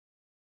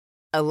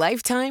a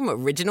Lifetime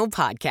Original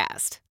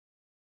Podcast.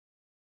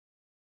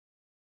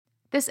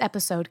 This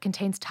episode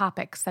contains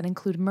topics that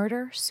include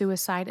murder,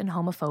 suicide, and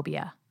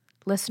homophobia.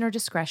 Listener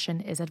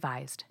discretion is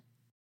advised.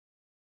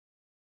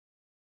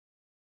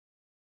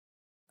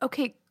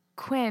 Okay,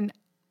 Quinn,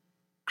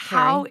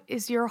 how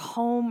is your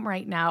home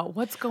right now?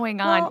 What's going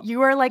on? Well,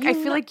 You are like, I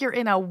feel like you're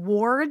in a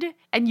ward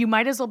and you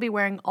might as well be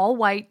wearing all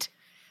white,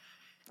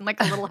 like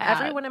a little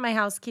hat. Everyone in my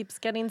house keeps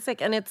getting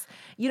sick. And it's,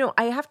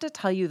 I have to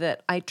tell you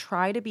that I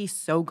try to be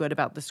so good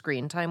about the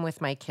screen time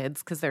with my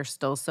kids because they're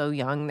still so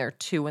young. They're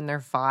 2 and they're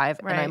 5.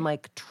 Right. And I'm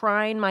like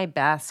trying my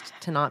best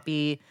to not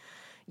be,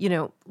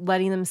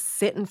 letting them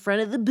sit in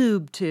front of the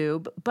boob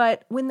tube.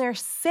 But when they're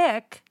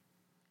sick,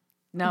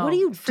 No, what do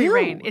you free do?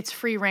 reign. It's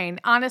free reign.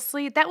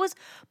 Honestly,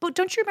 but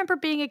don't you remember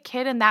being a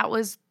kid and that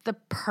was the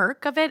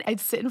perk of it? I'd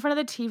sit in front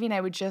of the TV and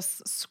I would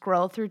just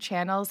scroll through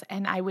channels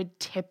and I would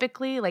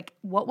typically,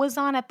 what was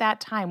on at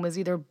that time was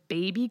either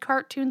baby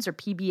cartoons or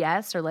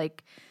PBS or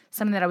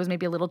something that I was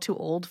maybe a little too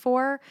old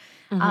for,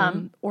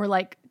 or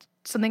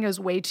something I was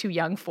way too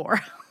young for,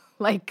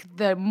 like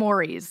the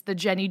Maury's, the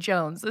Jenny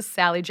Jones, the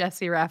Sally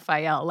Jesse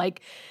Raphael,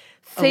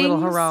 A little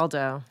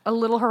Geraldo. A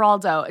little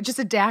Geraldo, just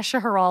a dash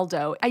of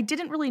Geraldo. I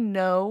didn't really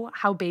know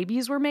how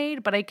babies were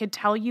made, but I could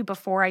tell you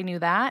before I knew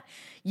that,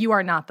 you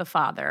are not the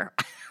father.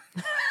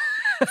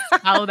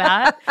 How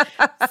that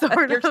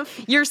sort of.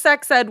 Your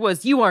sex ed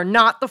was, you are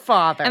not the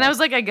father. And I was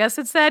like, I guess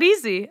it's that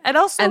easy. And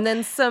also. And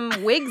then some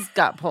wigs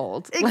got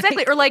pulled.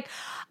 Exactly. Or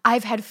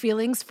I've had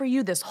feelings for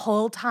you this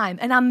whole time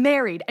and I'm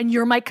married and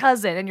you're my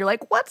cousin. And you're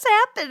like, what's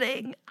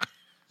happening?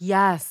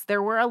 Yes,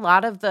 there were a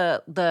lot of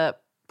the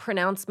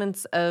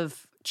pronouncements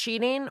of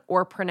cheating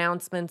or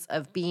pronouncements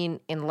of being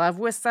in love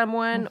with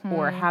someone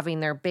or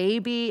having their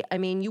baby. I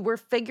mean, you were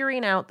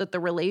figuring out that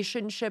the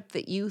relationship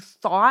that you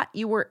thought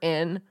you were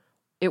in,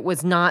 it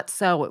was not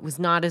so. It was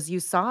not as you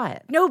saw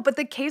it. No, but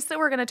the case that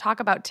we're going to talk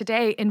about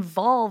today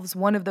involves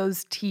one of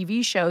those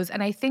TV shows.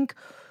 And I think,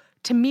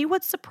 to me,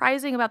 what's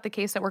surprising about the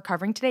case that we're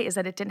covering today is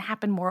that it didn't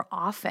happen more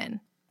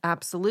often.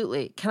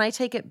 Absolutely. Can I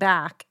take it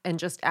back and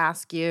just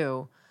ask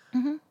you,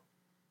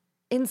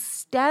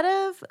 instead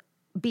of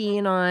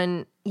being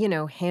on,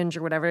 Hinge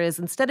or whatever it is,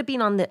 instead of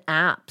being on the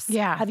apps,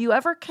 have you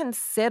ever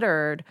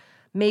considered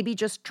maybe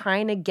just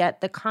trying to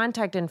get the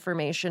contact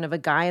information of a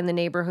guy in the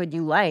neighborhood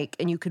you like,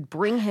 and you could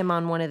bring him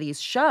on one of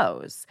these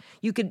shows?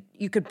 You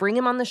could bring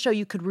him on the show.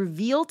 You could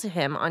reveal to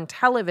him on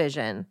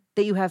television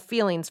that you have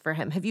feelings for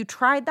him. Have you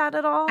tried that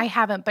at all? I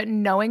haven't, but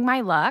knowing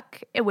my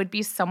luck, it would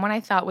be someone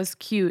I thought was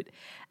cute.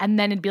 And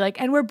then it'd be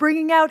like, and we're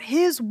bringing out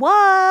his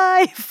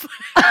wife.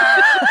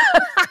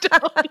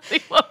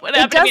 Totally what would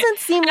happen. It doesn't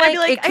seem and I'd be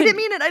like it could... I didn't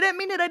mean it. I didn't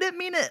mean it. I didn't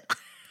mean it.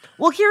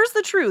 Well, here's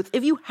the truth.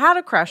 If you had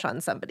a crush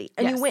on somebody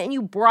and Yes. you went and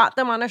you brought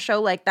them on a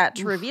show like that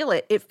to reveal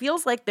it, it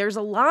feels like there's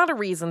a lot of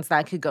reasons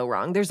that could go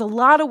wrong. There's a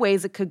lot of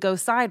ways it could go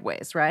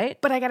sideways,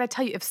 right? But I got to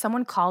tell you, if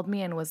someone called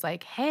me and was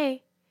like,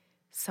 hey,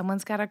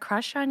 someone's got a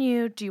crush on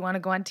you. Do you want to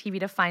go on TV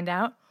to find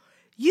out?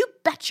 You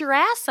bet your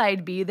ass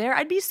I'd be there.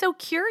 I'd be so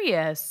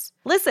curious.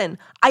 Listen,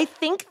 I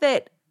think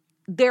that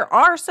there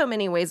are so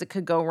many ways it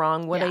could go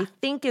wrong. What I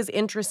think is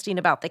interesting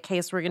about the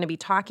case we're going to be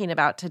talking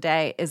about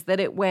today is that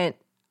it went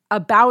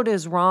about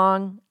as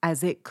wrong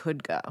as it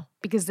could go.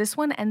 Because this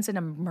one ends in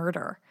a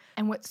murder.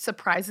 And what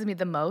surprises me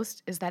the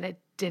most is that it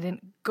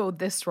didn't go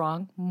this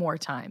wrong more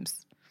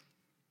times.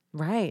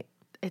 Right.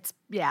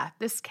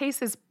 This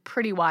case is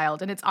pretty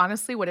wild. And it's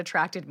honestly what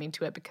attracted me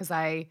to it because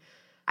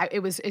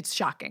it's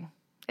shocking.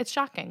 It's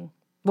shocking.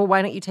 Well,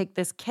 why don't you take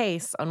this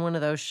case on one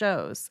of those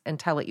shows and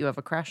tell it you have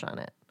a crush on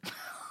it?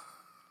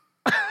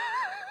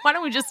 Why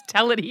don't we just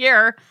tell it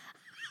here?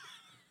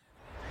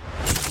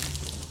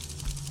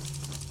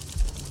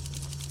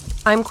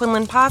 I'm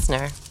Quinlan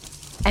Posner.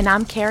 And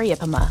I'm Carrie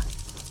Ipama.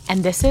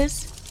 And this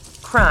is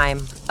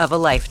Crime of a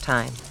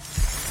Lifetime.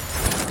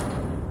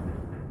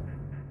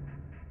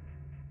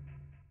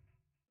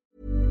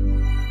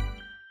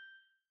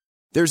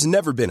 There's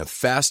never been a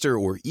faster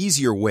or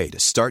easier way to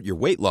start your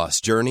weight loss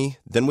journey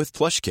than with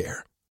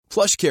PlushCare.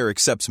 PlushCare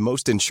accepts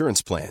most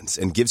insurance plans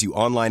and gives you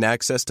online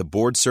access to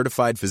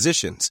board-certified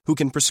physicians who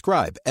can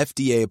prescribe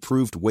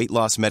FDA-approved weight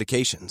loss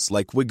medications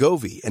like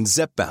Wegovy and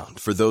Zepbound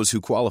for those who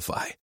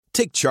qualify.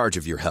 Take charge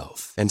of your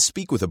health and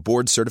speak with a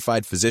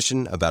board-certified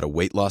physician about a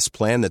weight loss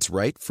plan that's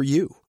right for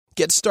you.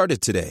 Get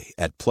started today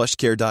at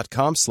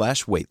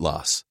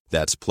plushcare.com/weight-loss.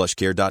 That's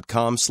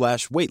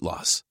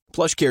plushcare.com/weight-loss.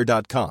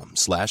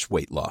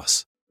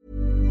 plushcare.com/weight-loss.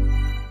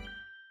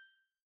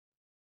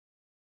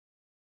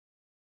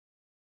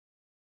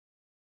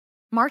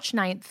 March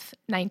 9th,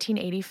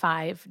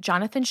 1985,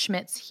 Jonathan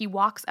Schmitz, he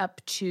walks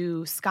up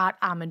to Scott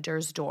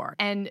Amander's door.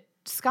 And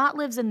Scott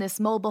lives in this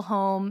mobile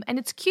home, and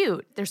it's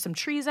cute. There's some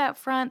trees out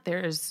front.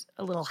 There's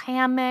a little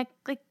hammock.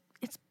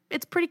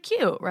 It's pretty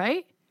cute,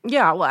 right?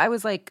 Yeah, well, I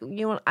was like,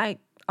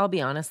 I'll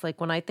be honest,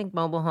 when I think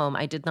mobile home,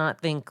 I did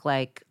not think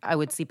I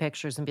would see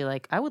pictures and be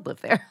like, I would live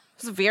there. It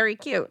was very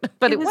cute.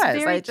 But it was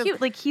very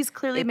cute. He's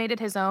clearly made it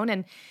his own.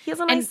 And he has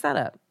a nice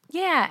setup.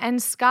 Yeah,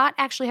 and Scott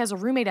actually has a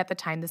roommate at the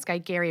time, this guy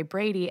Gary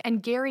Brady,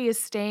 and Gary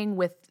is staying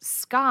with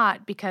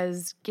Scott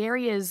because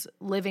Gary is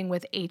living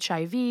with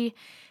HIV,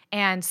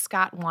 and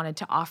Scott wanted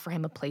to offer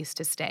him a place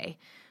to stay,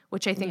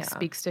 which I think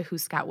speaks to who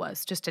Scott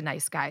was, just a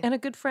nice guy. And a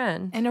good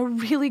friend. And a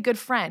really good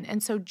friend.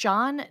 And so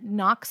John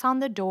knocks on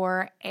the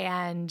door,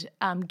 and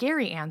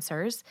Gary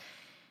answers,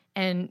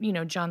 and,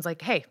 John's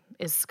like, hey,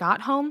 is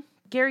Scott home?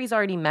 Gary's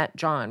already met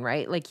John,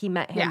 right? Like, he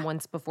met him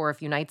once before a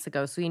few nights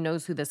ago, so he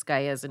knows who this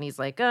guy is. And he's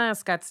like,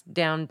 Scott's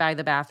down by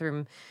the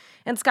bathroom.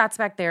 And Scott's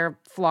back there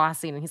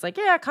flossing. And he's like,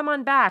 yeah, come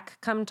on back.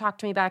 Come talk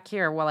to me back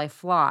here while I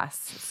floss.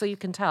 So you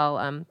can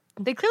tell.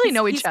 They clearly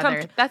know each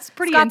other. That's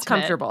pretty Scott's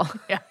intimate. Comfortable.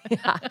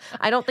 Yeah.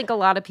 I don't think a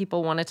lot of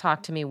people want to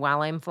talk to me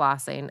while I'm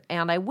flossing.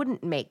 And I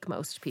wouldn't make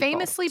most people.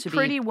 Famously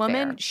Pretty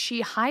Woman,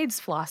 she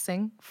hides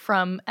flossing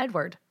from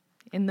Edward.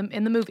 In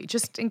the movie,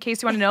 just in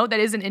case you want to know,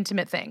 that is an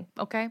intimate thing,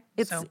 okay?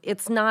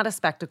 It's not a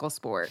spectacle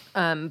sport.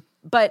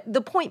 But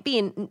the point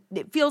being,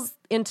 it feels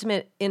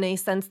intimate in a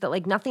sense that,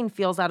 like, nothing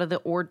feels out of the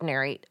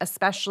ordinary,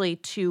 especially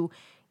to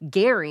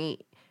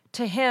Gary.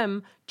 To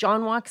him,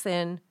 John walks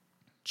in.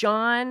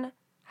 John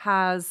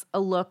has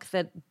a look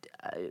that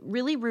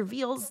really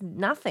reveals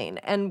nothing.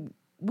 And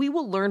we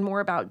will learn more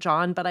about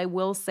John, but I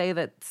will say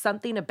that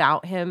something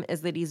about him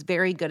is that he's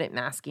very good at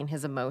masking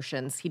his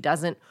emotions. He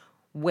doesn't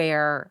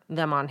wear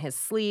them on his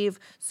sleeve,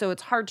 so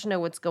it's hard to know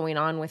what's going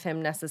on with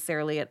him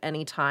necessarily at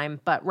any time.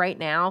 But right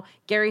now,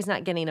 Gary's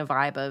not getting a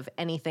vibe of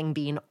anything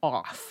being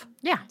off.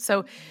 Yeah,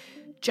 so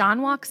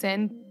John walks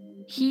in.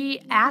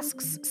 He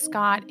asks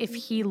Scott if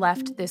he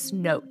left this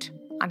note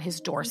on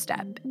his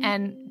doorstep.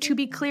 And to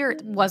be clear,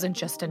 it wasn't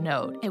just a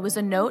note. It was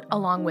a note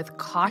along with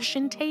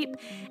caution tape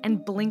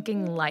and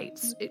blinking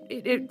lights.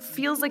 It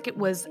feels like it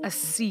was a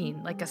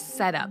scene, like a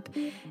setup.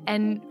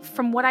 And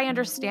from what I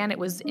understand, it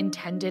was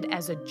intended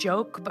as a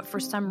joke, but for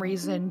some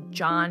reason,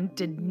 John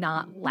did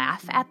not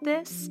laugh at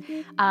this.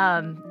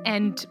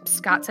 And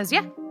Scott says,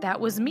 yeah, that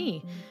was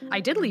me. I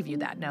did leave you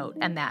that note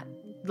and that,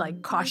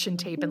 like, caution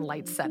tape and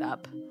light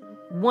setup.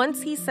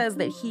 Once he says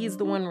that he's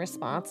the one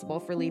responsible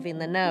for leaving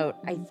the note,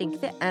 I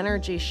think the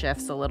energy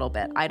shifts a little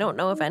bit. I don't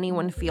know if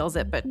anyone feels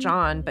it but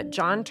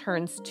John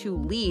turns to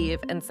leave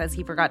and says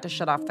he forgot to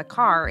shut off the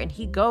car, and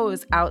he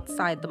goes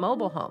outside the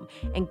mobile home.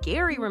 And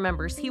Gary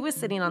remembers he was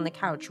sitting on the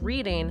couch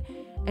reading,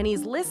 and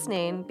he's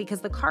listening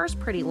because the car's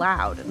pretty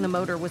loud and the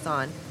motor was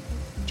on.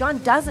 John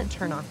doesn't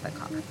turn off the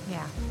car.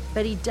 Yeah.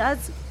 But he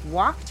does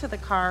walk to the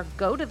car,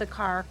 go to the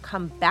car,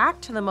 come back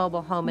to the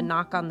mobile home and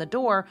knock on the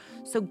door.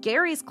 So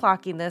Gary's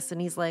clocking this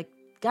and he's like,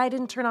 guy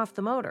didn't turn off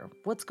the motor.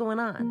 What's going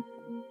on?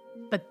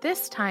 But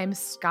this time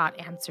Scott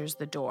answers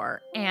the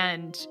door.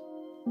 And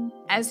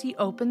as he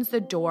opens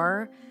the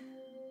door,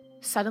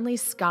 suddenly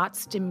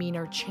Scott's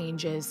demeanor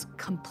changes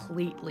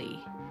completely.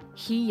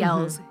 He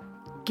yells,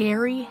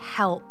 Gary,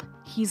 help.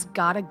 He's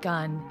got a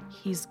gun.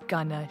 He's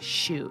gonna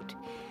shoot.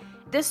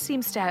 This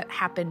seems to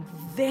happen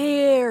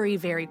very,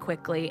 very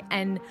quickly.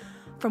 And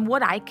from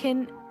what I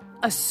can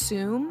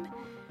assume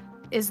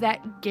is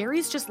that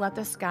Gary's just let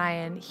this guy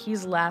in.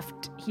 He's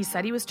left. He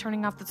said he was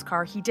turning off this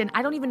car. He didn't.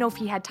 I don't even know if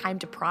he had time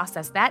to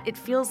process that. It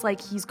feels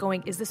like he's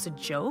going, is this a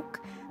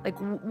joke? Like,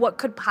 what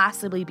could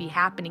possibly be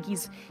happening?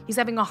 He's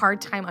having a hard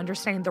time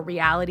understanding the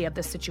reality of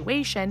the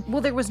situation.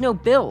 Well, there was no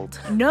build.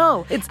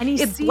 No.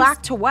 It's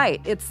black to white.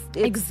 It's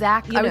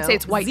exactly. I would say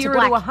it's white to black.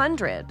 0 to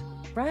 100.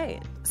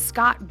 Right.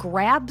 Scott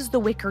grabs the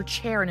wicker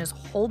chair and is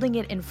holding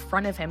it in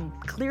front of him,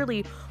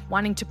 clearly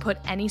wanting to put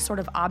any sort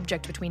of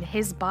object between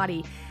his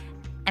body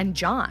and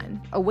John.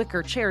 A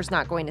wicker chair is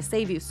not going to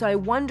save you. So I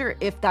wonder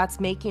if that's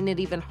making it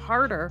even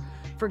harder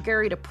for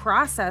Gary to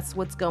process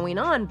what's going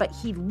on. But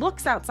he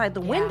looks outside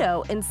the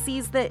window and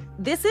sees that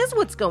this is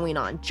what's going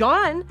on.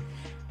 John,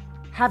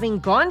 having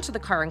gone to the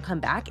car and come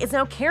back, is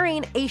now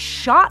carrying a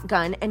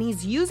shotgun and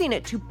he's using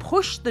it to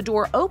push the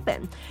door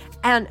open.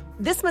 And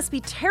this must be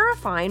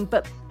terrifying,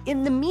 but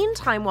in the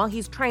meantime, while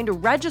he's trying to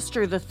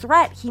register the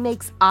threat, he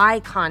makes eye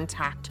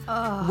contact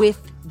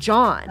with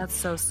John. That's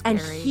so scary. And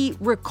he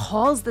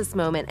recalls this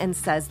moment and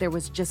says there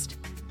was just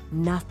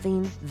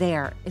nothing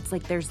there. It's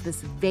like there's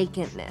this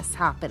vacantness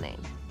happening.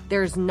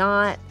 There's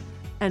not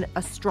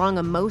a strong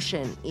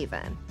emotion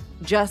even,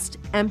 just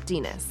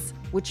emptiness,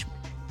 which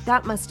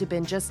that must have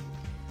been just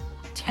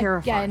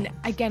terrifying.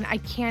 Again, I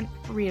can't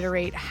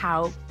reiterate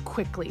how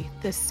quickly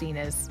this scene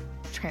is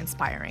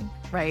transpiring,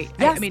 right?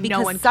 Yes, I mean,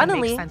 no one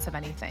can make sense of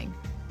anything.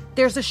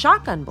 There's a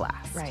shotgun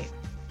blast. Right.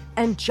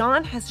 And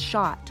John has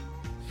shot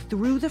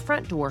through the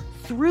front door,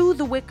 through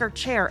the wicker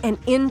chair, and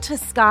into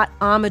Scott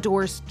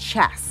Amador's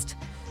chest.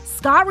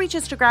 Scott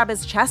reaches to grab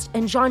his chest,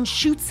 and John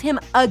shoots him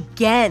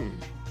again,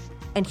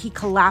 and he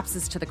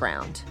collapses to the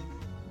ground.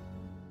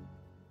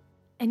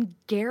 And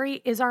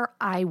Gary is our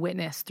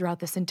eyewitness throughout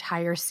this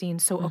entire scene.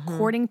 So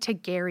according to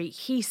Gary,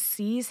 he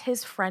sees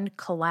his friend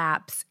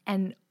collapse,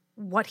 and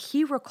what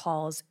he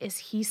recalls is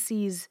he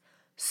sees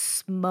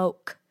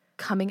smoke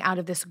coming out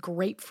of this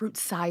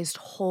grapefruit-sized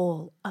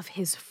hole of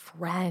his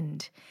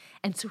friend.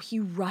 And so he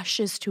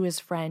rushes to his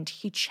friend.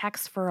 He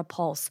checks for a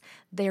pulse.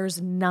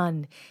 There's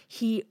none.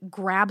 He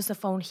grabs the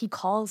phone. He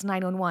calls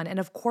 911. And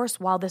of course,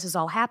 while this is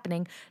all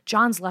happening,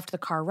 John's left the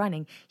car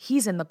running.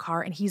 He's in the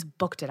car and he's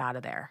booked it out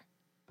of there.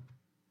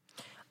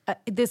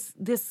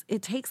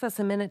 It takes us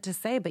a minute to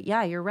say, but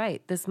yeah, you're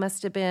right. This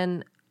must have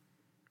been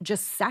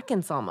just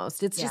seconds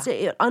almost. It's just,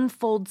 it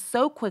unfolds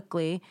so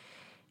quickly.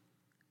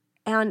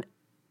 And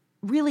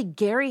really,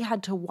 Gary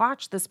had to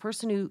watch this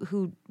person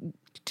who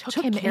took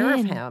care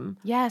of him.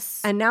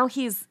 Yes. And now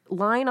he's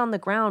lying on the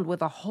ground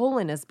with a hole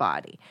in his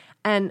body.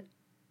 And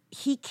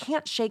he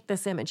can't shake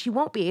this image. He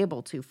won't be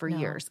able to for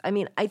years. I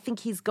mean, I think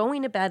he's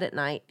going to bed at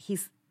night.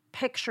 He's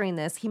picturing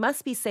this. He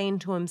must be saying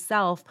to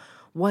himself,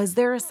 was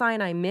there a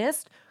sign I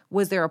missed?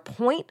 Was there a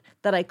point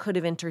that I could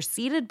have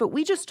interceded? But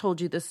we just told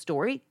you this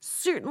story.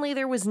 Certainly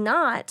there was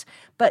not.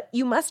 But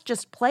you must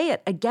just play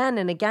it again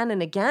and again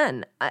and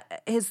again.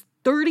 His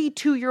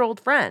 32-year-old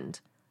friend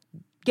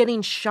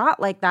getting shot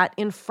like that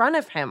in front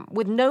of him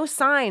with no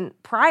sign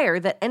prior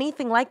that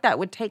anything like that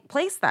would take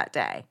place that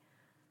day.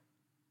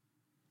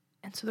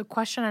 And so the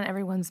question on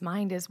everyone's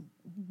mind is,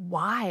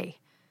 why?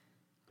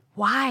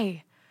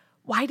 Why?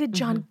 Why did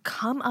John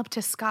come up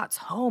to Scott's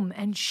home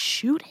and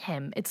shoot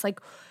him? It's like,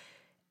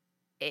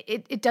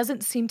 it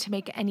doesn't seem to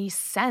make any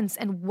sense.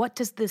 And what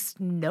does this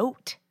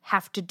note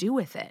have to do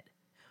with it?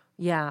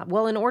 Yeah,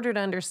 well, in order to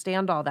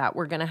understand all that,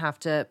 we're going to have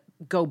to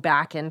go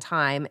back in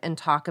time and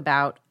talk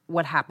about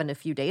what happened a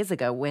few days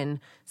ago when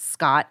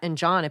Scott and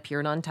John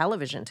appeared on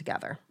television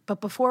together. But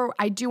before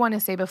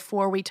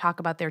we talk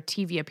about their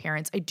TV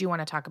appearance, I do want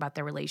to talk about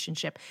their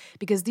relationship,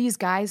 because these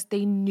guys,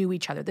 they knew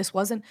each other. This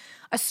wasn't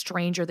a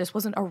stranger. This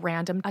wasn't a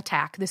random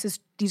attack.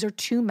 These are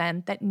two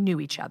men that knew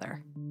each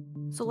other.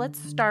 So let's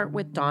start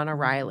with Donna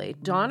Riley.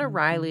 Donna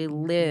Riley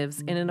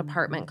lives in an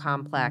apartment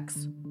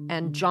complex,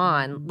 and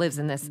John lives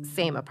in this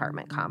same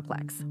apartment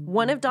complex.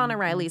 One of Donna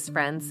Riley's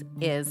friends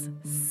is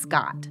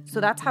Scott. So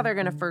that's how they're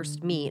going to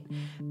first meet.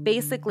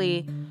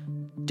 Basically,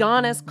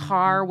 Donna's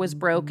car was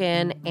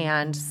broken,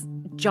 and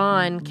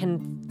John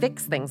can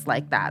fix things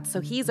like that.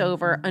 So he's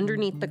over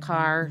underneath the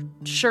car,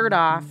 shirt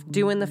off,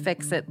 doing the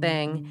fix-it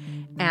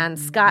thing, and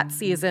Scott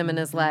sees him and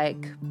is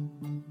like,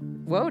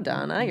 whoa,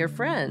 Donna, your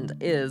friend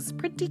is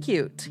pretty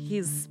cute.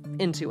 He's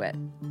into it.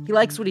 He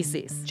likes what he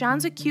sees.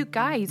 John's a cute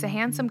guy. He's a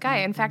handsome guy.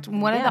 In fact,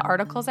 one of the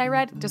articles I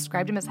read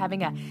described him as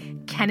having a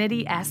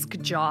Kennedy-esque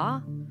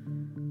jaw.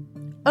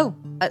 Oh,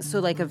 so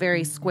like a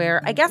very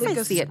square. I guess I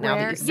see it now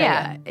that you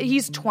say it.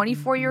 He's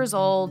 24 years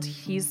old.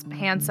 He's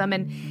handsome.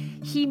 And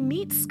he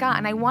meets Scott.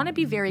 And I want to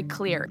be very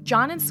clear.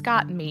 John and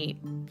Scott meet.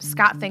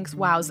 Scott thinks,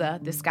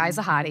 wowza, this guy's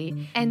a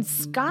hottie. And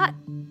Scott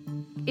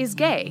is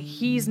gay.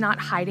 He's not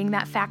hiding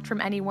that fact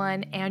from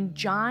anyone. And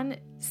John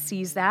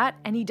sees that,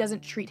 and he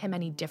doesn't treat him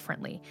any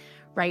differently,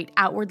 right?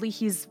 Outwardly,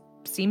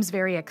 seems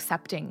very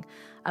accepting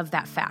of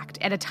that fact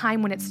at a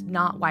time when it's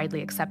not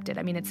widely accepted.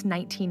 I mean, it's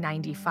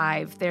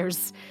 1995.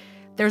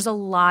 There's a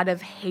lot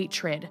of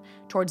hatred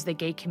towards the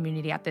gay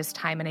community at this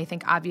time. And I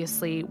think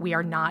obviously we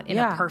are not in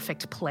a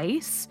perfect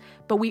place,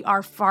 but we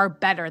are far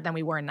better than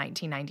we were in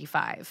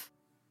 1995.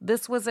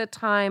 This was a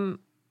time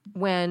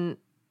when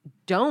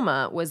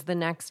DOMA was the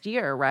next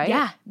year, right?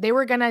 Yeah. They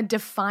were going to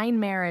define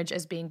marriage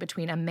as being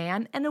between a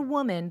man and a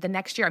woman the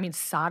next year. I mean,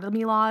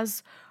 sodomy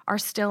laws are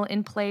still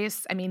in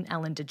place. I mean,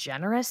 Ellen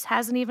DeGeneres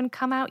hasn't even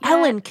come out yet.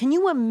 Ellen, can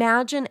you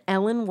imagine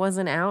Ellen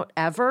wasn't out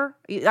ever?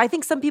 I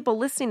think some people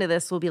listening to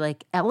this will be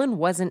like, Ellen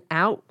wasn't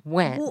out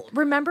when? Well,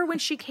 remember when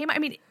she came out? I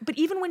mean, but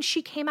even when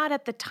she came out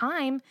at the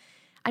time,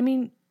 I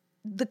mean,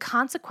 the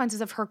consequences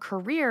of her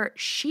career,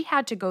 she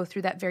had to go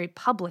through that very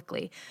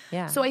publicly.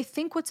 Yeah. So I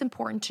think what's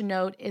important to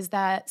note is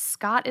that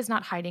Scott is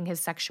not hiding his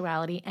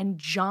sexuality, and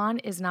John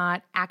is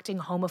not acting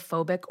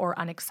homophobic or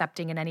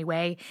unaccepting in any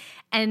way.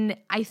 And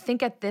I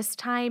think at this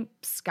time,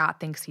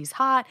 Scott thinks he's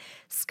hot.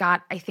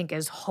 Scott, I think,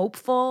 is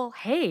hopeful.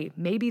 Hey,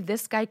 maybe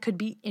this guy could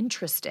be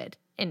interested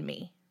in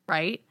me,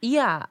 right?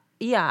 Yeah.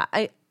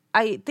 I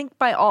think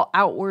by all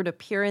outward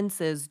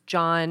appearances,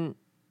 John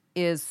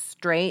is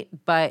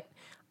straight, but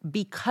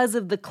because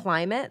of the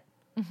climate,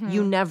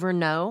 you never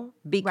know,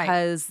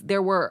 because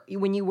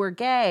when you were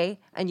gay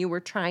and you were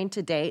trying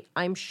to date,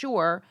 I'm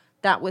sure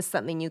that was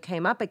something you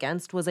came up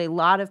against, was a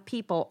lot of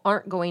people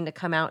aren't going to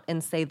come out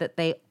and say that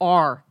they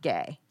are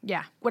gay.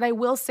 Yeah. What I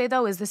will say,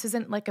 though, is this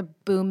isn't like a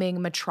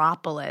booming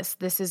metropolis.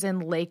 This is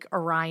in Lake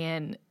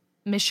Orion,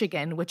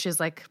 Michigan, which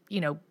is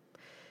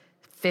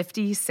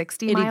 50,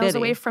 60 miles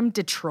away from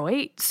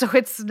Detroit. So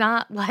it's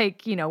not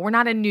like, we're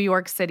not in New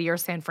York City or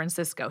San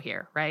Francisco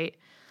here, right?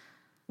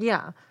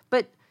 Yeah,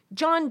 but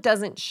John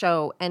doesn't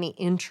show any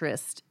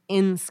interest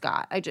in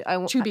Scott.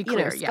 To be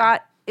clear,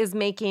 Scott is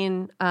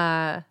making,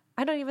 I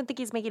don't even think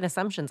he's making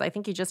assumptions. I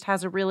think he just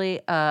has a really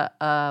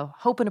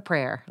hope and a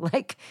prayer.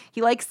 Like,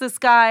 he likes this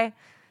guy.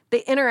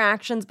 The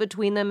interactions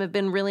between them have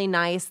been really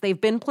nice.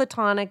 They've been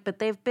platonic, but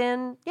they've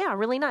been,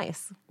 really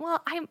nice.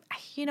 Well,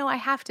 I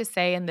have to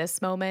say in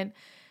this moment,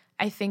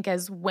 I think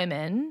as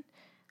women,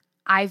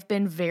 I've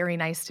been very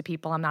nice to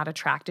people I'm not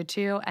attracted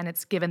to, and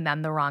it's given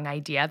them the wrong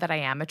idea that I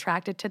am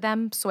attracted to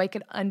them. So I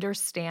could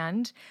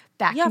understand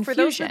that confusion. For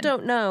those that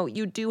don't know,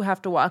 you do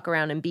have to walk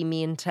around and be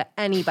mean to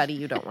anybody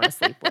you don't want to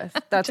sleep with.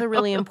 That's a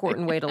really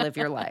important way to live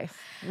your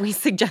life. We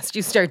suggest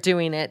you start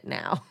doing it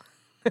now.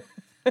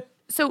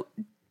 So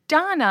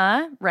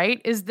Donna,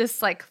 right, is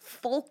this like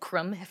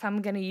fulcrum, if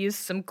I'm going to use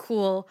some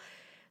cool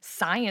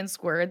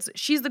science words.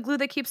 She's the glue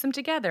that keeps them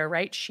together,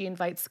 right? She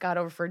invites Scott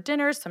over for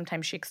dinner.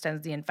 Sometimes she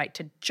extends the invite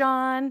to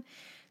John.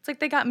 It's like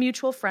they got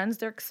mutual friends.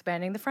 They're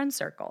expanding the friend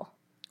circle.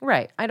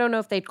 Right. I don't know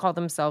if they'd call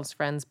themselves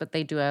friends, but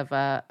they do have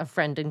a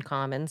friend in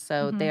common.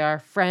 So they are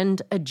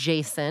friend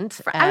adjacent.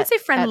 I would say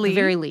friendly. At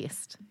the very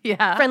least.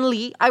 Yeah.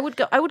 Friendly. I would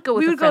go with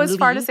We would go as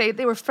far to say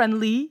they were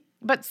friendly,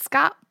 but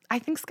I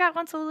think Scott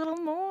wants a little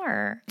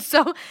more.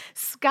 So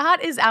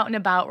Scott is out and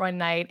about one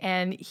night,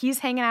 and he's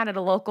hanging out at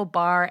a local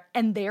bar,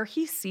 and there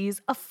he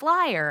sees a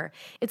flyer.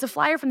 It's a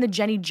flyer from the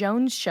Jenny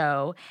Jones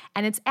show,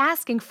 and it's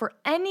asking for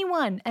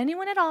anyone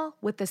at all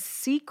with a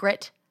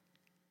secret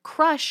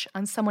crush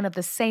on someone of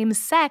the same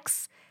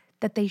sex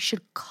that they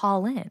should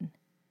call in.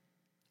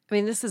 I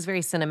mean, this is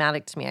very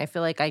cinematic to me. I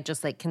feel like I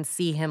just can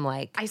see him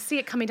I see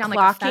it coming down like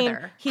a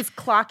feather. He's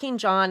clocking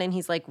John and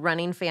he's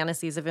running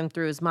fantasies of him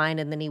through his mind,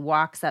 and then he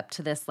walks up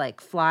to this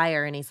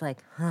flyer and he's like,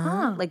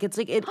 huh?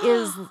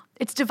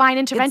 It's divine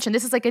intervention.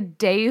 This is like a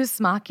Deus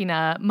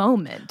Machina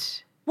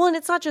moment. Well, and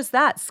it's not just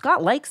that.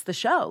 Scott likes the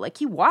show.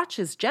 He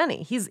watches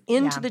Jenny. He's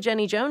into the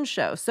Jenny Jones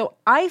show. So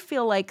I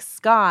feel like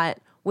Scott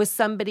was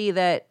somebody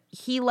that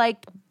he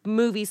liked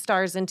movie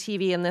stars and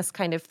TV and this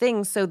kind of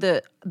thing. So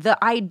the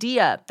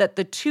idea that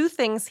the two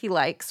things he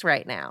likes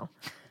right now,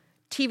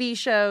 TV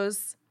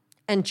shows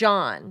and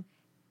John.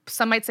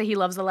 Some might say he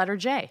loves the letter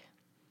J.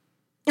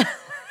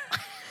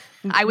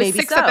 I was Maybe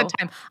 6 at the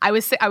time. I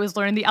was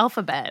learning the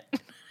alphabet.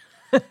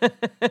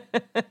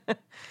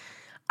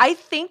 I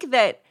think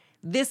that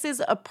this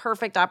is a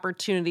perfect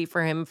opportunity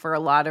for him for a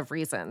lot of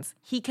reasons.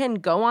 He can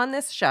go on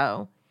this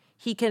show.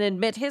 He can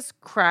admit his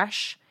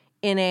crush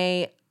in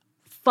a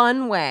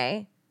fun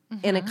way,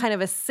 in a kind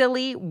of a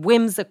silly,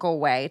 whimsical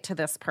way to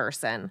this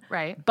person.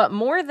 Right. But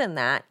more than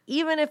that,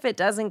 even if it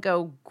doesn't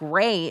go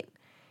great,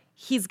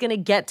 he's going to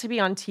get to be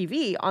on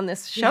TV on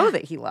this show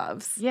that he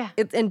loves. Yeah.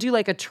 And do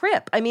a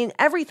trip. I mean,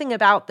 everything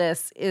about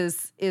this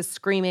is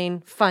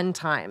screaming fun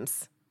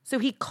times. So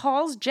he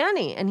calls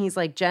Jenny and he's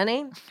like,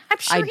 Jenny, I'm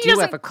sure I do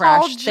have a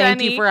crush.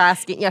 Thank you for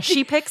asking. Yeah,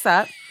 she picks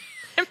up.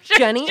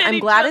 Jenny, I'm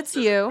glad it's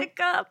you. Pick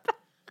up.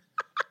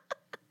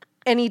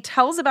 And he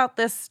tells about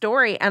this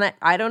story, and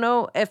I don't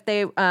know if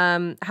they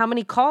how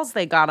many calls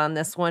they got on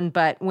this one,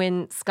 but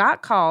when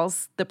Scott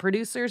calls, the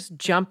producers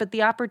jump at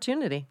the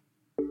opportunity.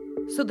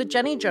 So the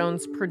Jenny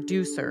Jones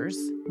producers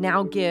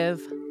now give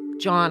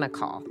John a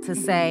call to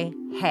say,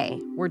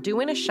 hey, we're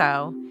doing a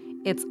show.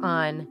 It's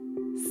on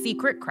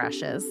secret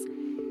crushes.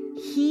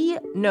 He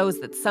knows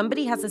that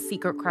somebody has a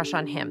secret crush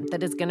on him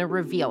that is going to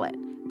reveal it,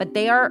 but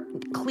they are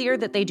clear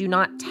that they do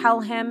not tell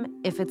him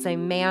if it's a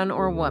man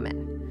or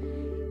woman.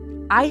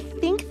 I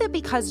think that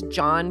because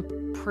John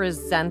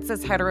presents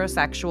as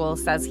heterosexual,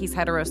 says he's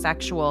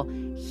heterosexual,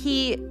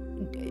 he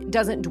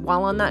doesn't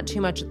dwell on that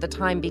too much at the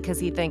time because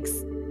he thinks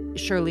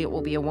surely it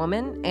will be a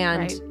woman.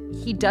 And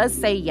he does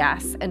say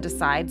yes and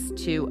decides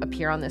to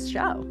appear on this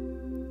show.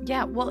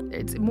 Yeah, well,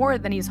 it's more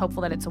than he's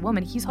hopeful that it's a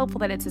woman. He's hopeful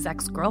that it's his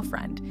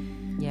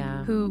ex-girlfriend.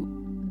 Yeah. Who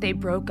they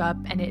broke up,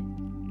 and it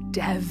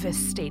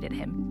devastated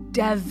him.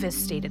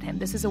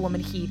 This is a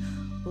woman he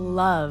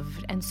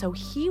loved. And so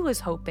he was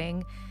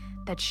hoping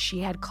that she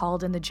had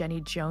called in the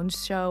Jenny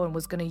Jones show and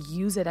was going to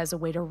use it as a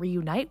way to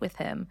reunite with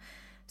him.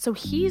 So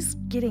he's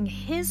getting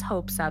his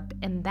hopes up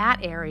in that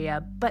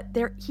area, but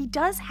he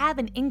does have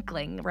an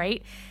inkling,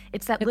 right?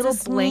 It's that little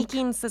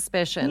sneaking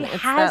suspicion.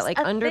 It's that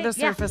under the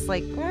surface,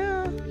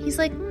 He's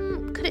like,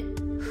 could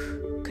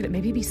it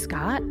maybe be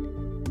Scott?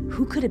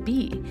 Who could it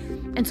be?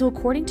 And so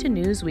according to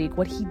Newsweek,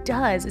 what he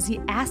does is he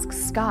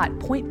asks Scott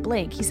point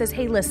blank. He says,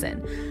 hey,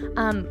 listen,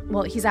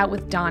 he's out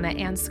with Donna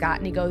and Scott,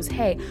 and he goes,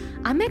 hey,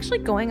 I'm actually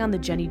going on the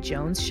Jenny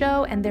Jones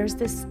show, and there's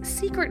this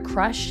secret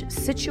crush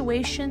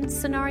situation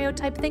scenario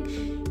type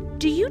thing.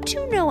 Do you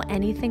two know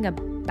anything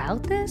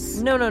about this?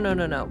 No.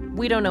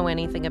 We don't know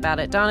anything about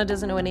it. Donna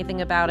doesn't know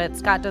anything about it.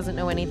 Scott doesn't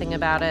know anything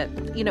about it.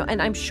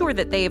 And I'm sure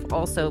that they've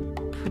also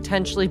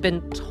potentially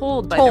been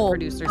told by the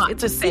producers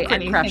it's a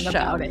secret crush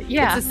show.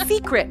 Yeah. It's a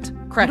secret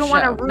crush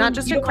show, not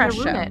just a crush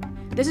show.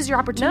 This is your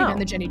opportunity on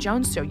the Jenny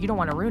Jones show. You don't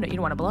want to ruin it. You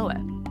don't want to blow it.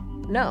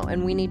 No,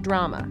 and we need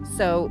drama.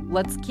 So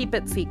let's keep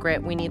it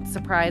secret. We need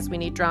surprise. We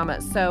need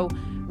drama. So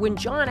when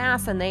John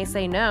asks and they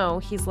say no,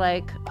 he's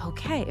like,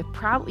 okay, it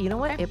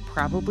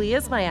probably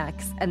is my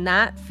ex. And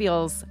that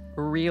feels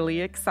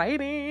really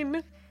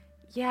exciting.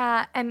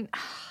 Yeah, and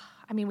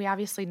I mean, we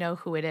obviously know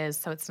who it is,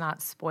 so it's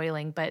not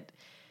spoiling, but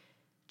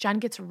John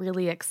gets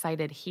really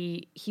excited.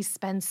 He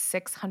spends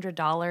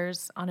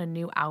 $600 on a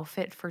new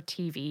outfit for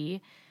TV,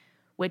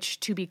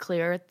 which, to be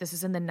clear, this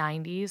is in the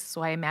 90s,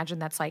 so I imagine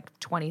that's like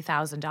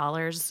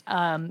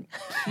 $20,000.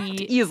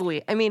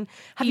 Easily. I mean,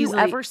 have you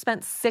ever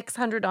spent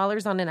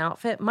 $600 on an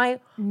outfit? My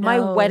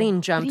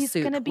wedding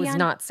jumpsuit was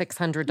not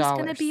 $600. He's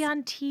going to be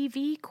on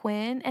TV,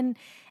 Quinn.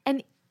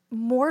 And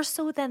more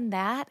so than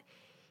that,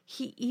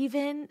 he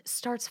even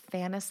starts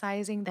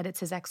fantasizing that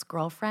it's his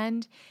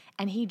ex-girlfriend,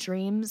 and he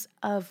dreams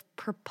of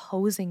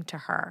proposing to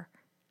her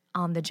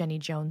on the Jenny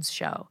Jones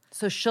show.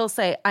 So she'll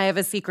say, I have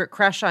a secret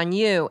crush on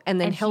you. And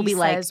then he'll be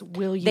says, like,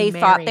 will you they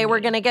marry thought they were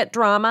me? going to get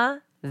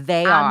drama.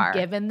 They I'm are.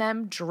 giving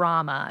them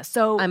drama.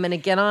 So I'm going to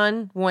get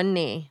on one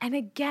knee. And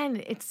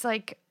again, it's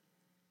like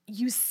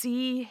you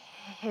see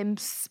him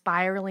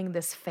spiraling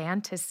this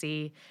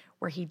fantasy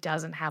where he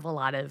doesn't have a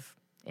lot of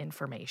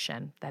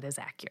information that is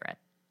accurate.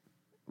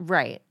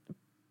 Right.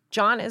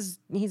 John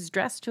he's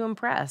dressed to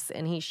impress,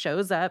 and he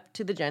shows up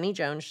to the Jenny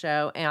Jones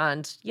show,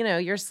 and,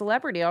 you're a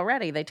celebrity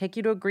already. They take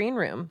you to a green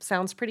room.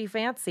 Sounds pretty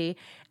fancy.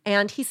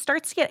 And he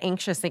starts to get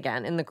anxious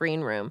again in the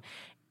green room.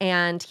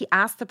 And he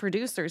asks the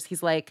producers,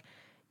 he's like,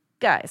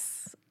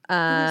 guys, is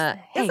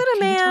it a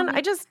man?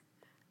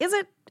 Is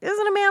it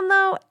a man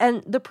though?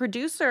 And the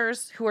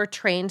producers, who are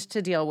trained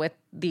to deal with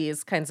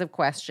these kinds of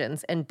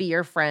questions and be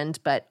your friend,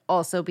 but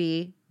also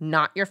be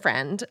not your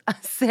friend,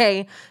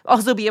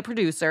 also be a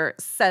producer,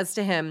 says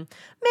to him,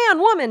 man,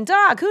 woman,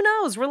 dog, who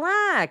knows?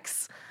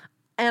 Relax.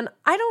 And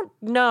I don't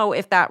know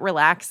if that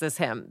relaxes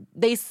him.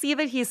 They see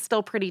that he's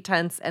still pretty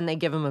tense, and they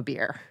give him a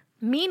beer.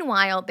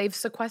 Meanwhile, they've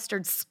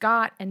sequestered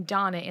Scott and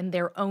Donna in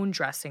their own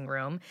dressing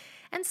room.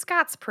 And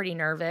Scott's pretty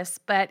nervous,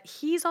 but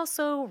he's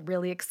also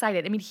really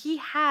excited. I mean, he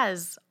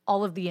has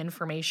all of the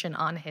information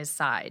on his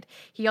side.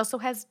 He also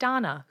has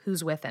Donna,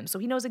 who's with him, so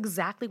he knows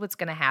exactly what's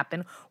going to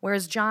happen,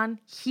 whereas John,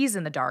 he's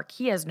in the dark.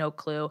 He has no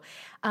clue.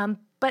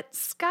 But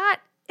Scott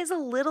is a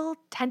little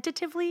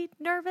tentatively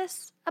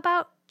nervous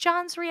about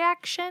John's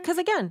reaction. Because,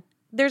 again,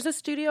 there's a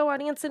studio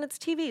audience and it's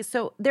TV.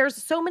 So there's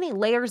so many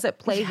layers at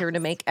play here to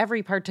make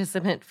every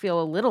participant feel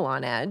a little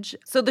on edge.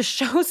 So the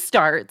show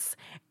starts,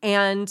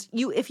 and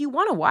if you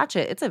want to watch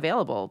it, it's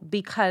available,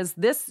 because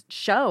this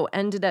show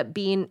ended up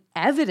being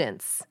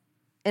evidence,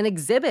 an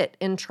exhibit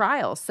in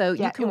trial. So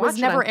you can watch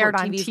it on Court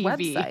TV's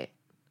website.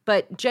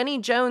 But Jenny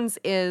Jones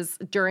is,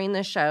 during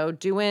the show,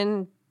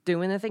 doing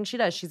the thing she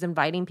does. She's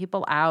inviting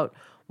people out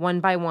one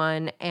by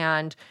one,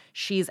 and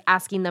she's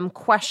asking them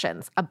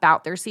questions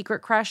about their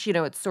secret crush.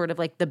 It's sort of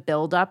like the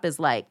buildup is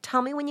like,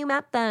 tell me when you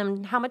met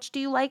them. How much do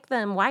you like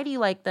them? Why do you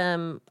like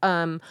them?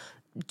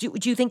 Do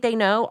you think they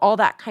know? All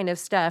that kind of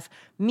stuff.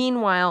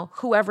 Meanwhile,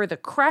 whoever the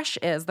crush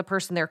is, the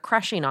person they're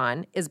crushing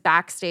on, is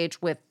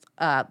backstage with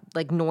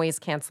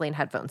noise-canceling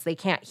headphones. They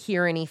can't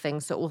hear anything,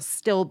 so it will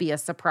still be a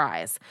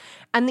surprise.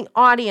 And the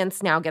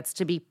audience now gets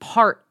to be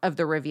part of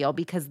the reveal,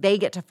 because they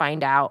get to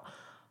find out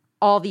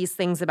all these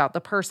things about the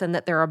person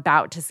that they're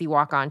about to see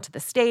walk onto the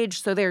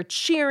stage. So they're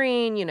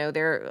cheering,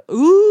 they're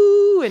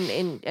ooh,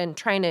 and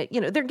trying to,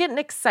 they're getting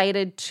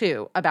excited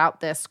too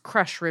about this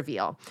crush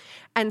reveal.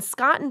 And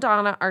Scott and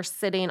Donna are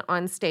sitting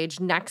on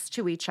stage next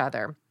to each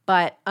other.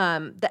 But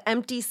the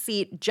empty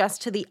seat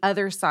just to the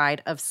other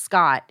side of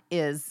Scott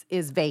is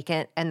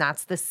vacant, and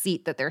that's the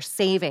seat that they're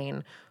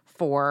saving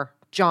for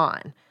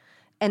John.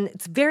 And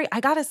it's I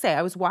gotta say,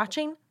 I was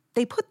watching,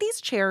 they put these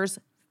chairs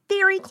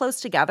very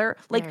close together.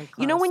 Like,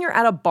 when you're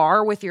at a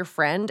bar with your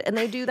friend and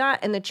they do that,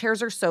 and the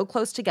chairs are so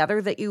close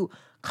together that you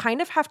kind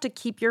of have to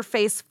keep your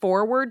face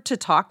forward to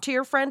talk to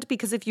your friend,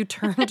 because if you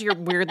turned, you're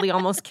weirdly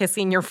almost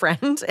kissing your friend,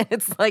 and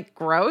it's like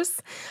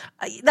gross.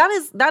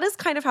 That is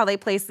kind of how they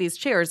place these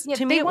chairs. Yeah,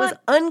 to me, it was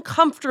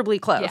uncomfortably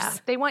close. Yeah,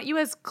 they want you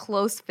as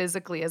close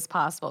physically as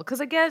possible,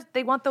 because I guess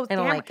they want those. I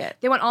don't like it.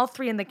 They want all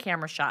three in the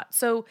camera shot.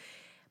 So,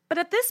 but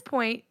at this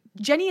point,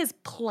 Jenny is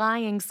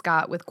plying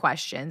Scott with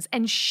questions,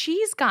 and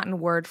she's gotten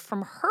word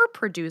from her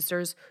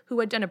producers, who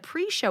had done a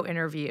pre-show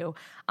interview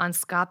on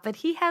Scott, that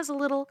he has a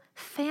little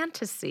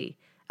fantasy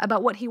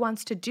about what he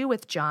wants to do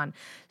with John.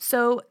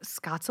 So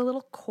Scott's a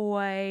little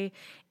coy,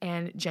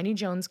 and Jenny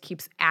Jones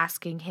keeps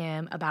asking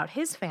him about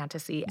his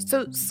fantasy.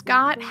 So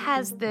Scott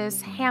has this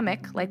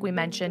hammock, like we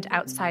mentioned,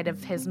 outside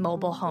of his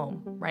mobile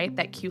home, right?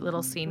 That cute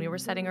little scene we were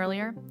setting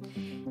earlier.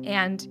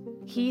 And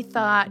he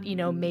thought,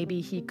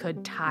 maybe he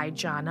could tie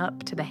John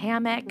up to the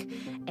hammock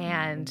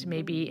and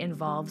maybe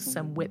involve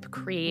some whipped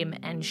cream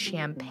and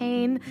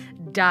champagne, ...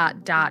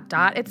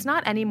 It's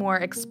not any more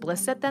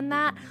explicit than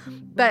that,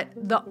 but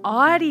the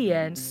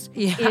audience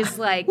is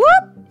like,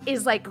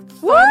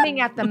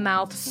 foaming at the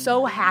mouth,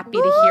 so happy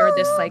to hear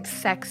this like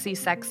sexy,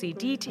 sexy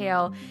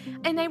detail.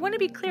 And I want to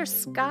be clear,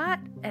 Scott,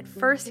 at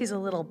first he's a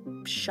little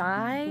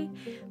shy,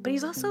 but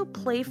he's also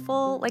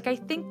playful. Like, I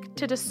think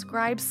to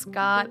describe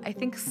Scott, I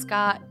think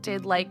Scott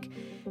did like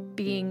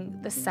being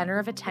the center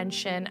of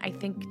attention. I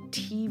think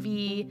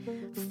TV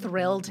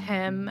thrilled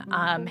him.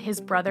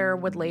 His brother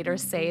would later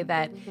say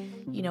that,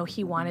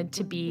 he wanted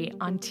to be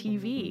on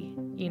TV.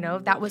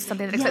 That was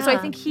something that excited.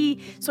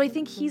 So I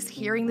think he's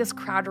hearing this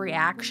crowd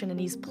reaction and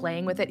he's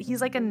playing with it.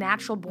 He's like a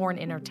natural born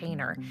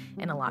entertainer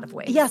in a lot of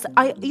ways. Yes,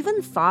 I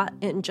even thought,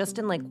 just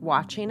in like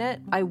watching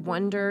it, I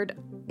wondered,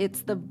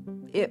 it's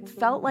it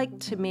felt like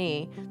to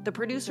me, the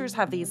producers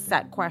have these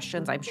set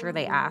questions I'm sure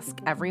they ask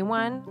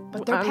everyone.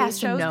 But they're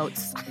passing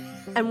notes.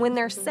 And when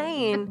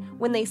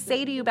they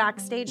say to you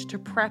backstage to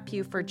prep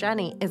you for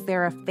Jenny, is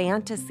there a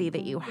fantasy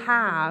that you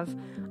have?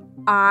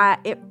 I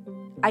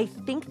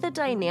think the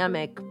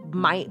dynamic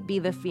might be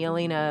the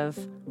feeling of,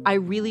 I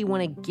really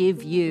want to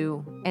give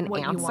you an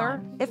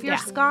answer if you're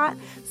Scott.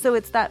 So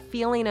it's that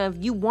feeling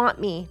of, you want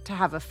me to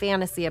have a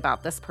fantasy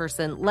about this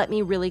person. Let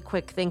me really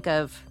quick think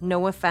of,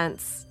 no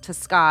offense to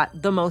Scott,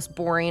 the most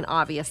boring,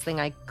 obvious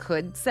thing I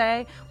could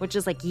say, which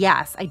is like,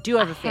 yes, I do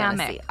have a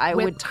fantasy. I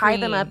would tie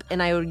them up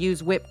and I would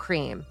use whipped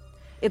cream.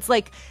 It's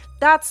like,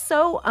 that's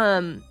so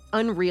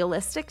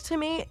unrealistic to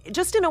me,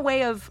 just in a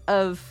way of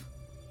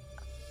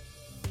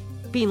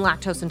being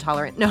lactose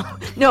intolerant.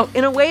 No,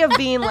 in a way of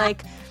being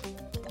like,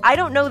 I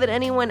don't know that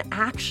anyone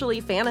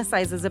actually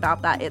fantasizes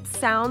about that. It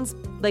sounds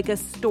like a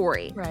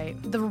story. Right.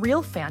 The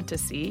real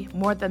fantasy,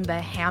 more than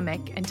the hammock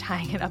and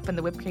tying it up in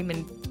the whipped cream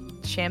and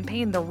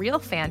champagne, the real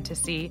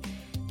fantasy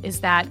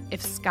is that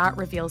if Scott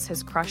reveals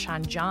his crush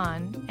on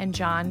John and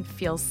John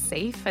feels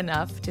safe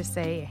enough to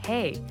say,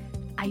 hey,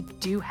 I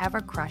do have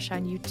a crush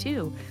on you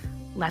too.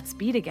 Let's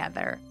be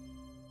together.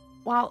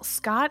 While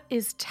Scott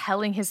is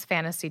telling his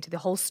fantasy to the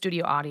whole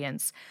studio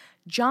audience,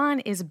 John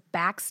is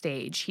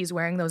backstage. He's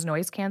wearing those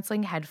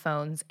noise-canceling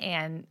headphones,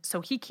 and so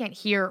he can't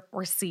hear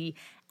or see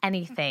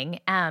anything.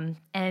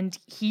 And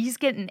he's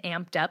getting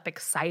amped up,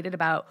 excited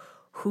about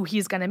who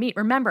he's going to meet.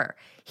 Remember,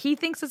 he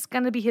thinks it's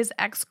going to be his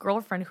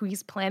ex-girlfriend who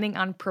he's planning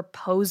on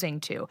proposing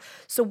to.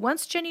 So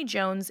once Jenny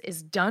Jones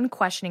is done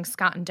questioning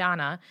Scott and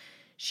Donna,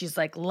 she's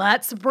like,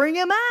 let's bring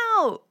him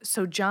out.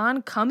 So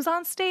John comes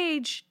on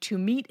stage to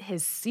meet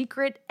his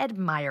secret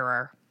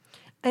admirer.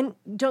 And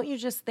don't you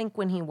just think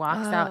when he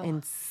walks out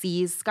and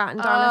sees Scott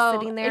and Donna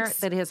sitting there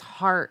that his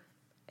heart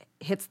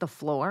hits the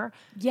floor?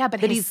 Yeah, but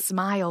his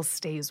smile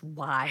stays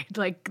wide.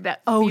 Like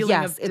that feeling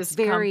of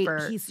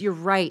discomfort. You're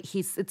right.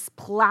 It's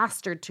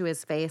plastered to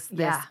his face,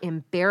 this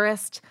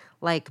embarrassed,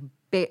 like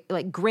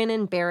grin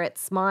and bear it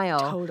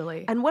smile.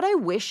 Totally. And what I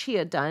wish he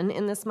had done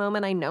in this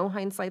moment, I know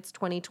hindsight's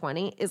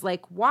 20/20, is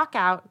like walk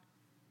out,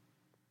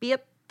 be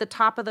at the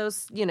top of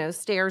those,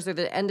 stairs or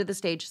the end of the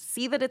stage,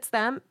 see that it's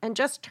them, and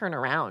just turn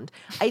around.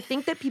 I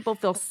think that people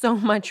feel so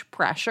much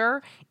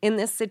pressure in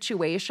this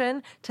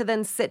situation to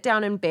then sit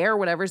down and bear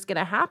whatever's going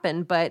to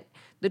happen. But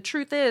the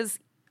truth is,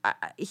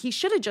 he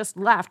should have just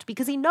left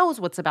because he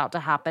knows what's about to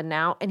happen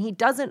now, and he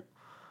doesn't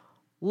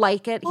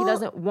like it. He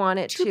doesn't want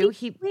it to. To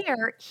be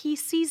clear, he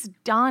sees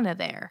Donna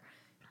there,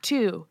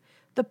 too.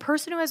 The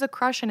person who has a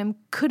crush on him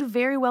could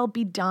very well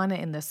be Donna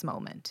in this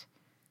moment.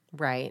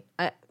 Right.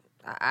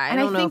 I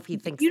don't know if he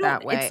thinks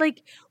that way. It's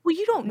like, well,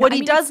 you don't know. What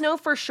he does know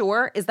for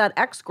sure is that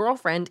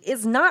ex-girlfriend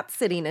is not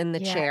sitting in the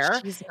chair.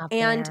 She's not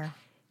there.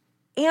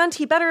 And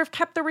he better have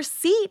kept the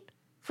receipt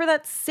for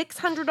that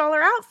 $600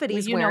 outfit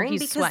he's wearing.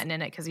 He's sweating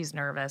in it because he's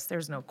nervous.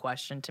 There's no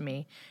question to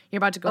me. You're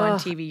about to go on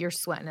TV. You're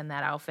sweating in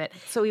that outfit.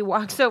 So he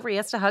walks over. He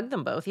has to hug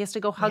them both. He has to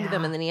go hug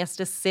them, and then he has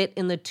to sit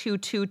in the too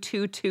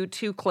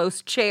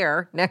close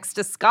chair next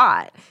to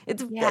Scott.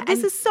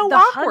 This is so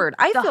awkward.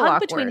 I feel awkward. The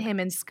hug between him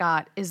and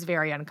Scott is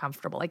very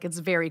uncomfortable. Like, it's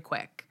very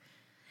quick.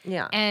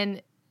 Yeah.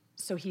 And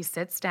so he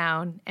sits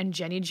down, and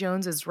Jenny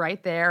Jones is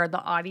right there.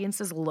 The audience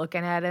is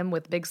looking at him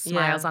with big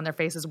smiles on their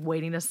faces,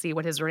 waiting to see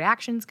what his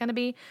reaction is going to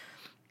be.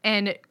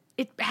 And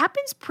it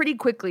happens pretty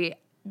quickly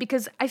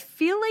because I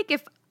feel like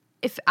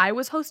if I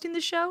was hosting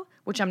the show,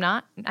 which I'm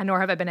not,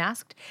 nor have I been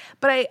asked,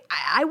 but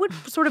I would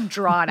sort of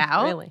draw it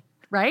out. Really?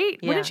 Right?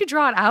 Yeah. Wouldn't you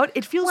draw it out?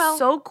 It feels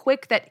so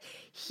quick that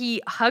he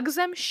hugs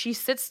them, she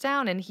sits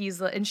down, and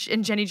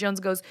and Jenny Jones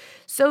goes,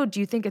 so do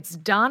you think it's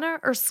Donna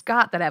or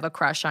Scott that have a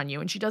crush on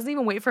you? And she doesn't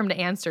even wait for him to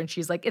answer, and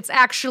she's like, it's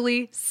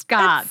actually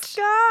Scott. It's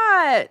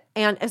Scott.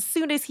 And as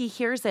soon as he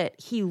hears it,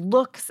 he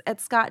looks at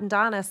Scott and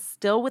Donna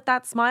still with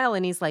that smile,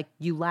 and he's like,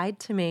 you lied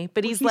to me.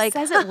 But he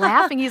says it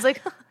laughing. He's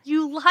like,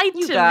 you lied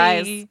you to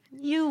guys, me.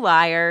 You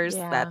liars.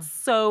 Yeah. That's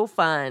so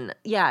fun.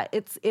 Yeah,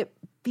 it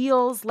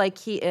feels like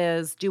he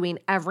is doing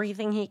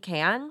everything he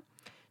can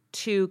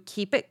to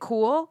keep it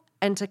cool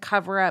and to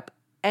cover up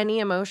any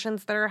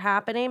emotions that are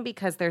happening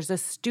because there's a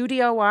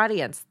studio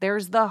audience.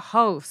 There's the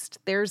host.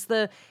 There's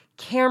the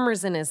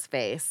cameras in his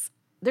face.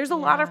 There's a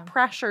lot of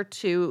pressure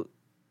to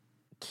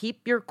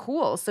keep your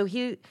cool. So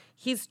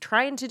he's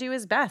trying to do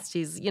his best.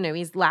 He's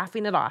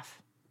laughing it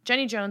off.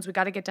 Jenny Jones, we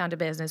got to get down to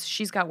business.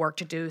 She's got work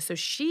to do. So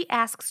she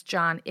asks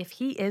John if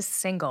he is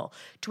single,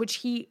 to which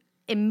he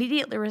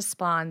immediately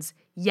responds,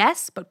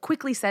 yes, but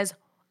quickly says,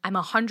 I'm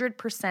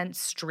 100%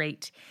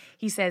 straight.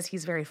 He says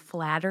he's very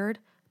flattered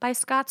by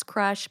Scott's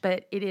crush,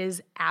 but it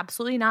is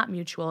absolutely not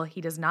mutual.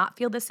 He does not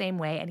feel the same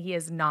way, and he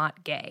is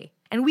not gay.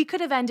 And we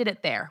could have ended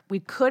it there.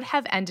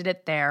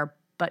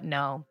 But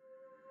no.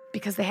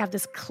 Because they have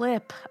this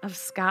clip of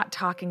Scott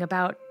talking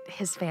about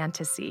his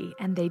fantasy,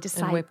 and they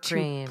decide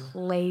to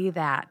play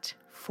that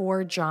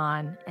for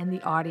John and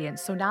the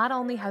audience. So not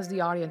only has the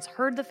audience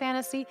heard the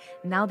fantasy,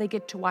 now they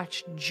get to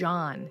watch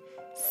John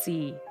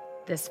see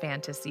this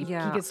fantasy.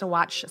 Yeah. He gets to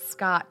watch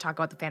Scott talk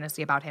about the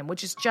fantasy about him,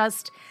 which is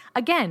just,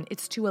 again,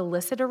 it's to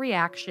elicit a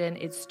reaction.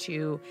 It's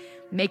to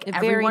make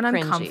everyone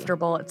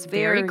uncomfortable. It's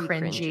very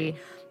cringy.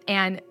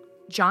 And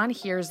John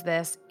hears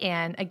this,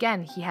 and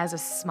again, he has a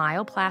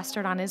smile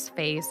plastered on his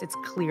face. It's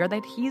clear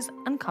that he's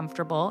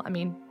uncomfortable. I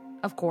mean,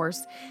 of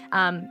course.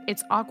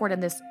 It's awkward,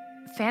 and this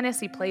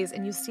fantasy plays,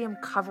 and you see him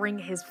covering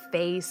his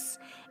face,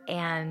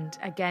 and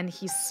again,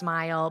 he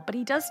smiles, but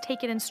he does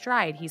take it in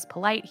stride. He's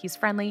polite, he's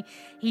friendly.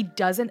 He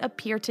doesn't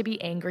appear to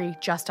be angry,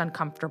 just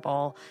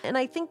uncomfortable. And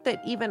I think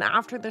that even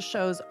after the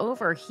show's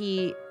over,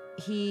 he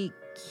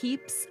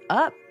keeps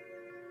up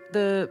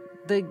the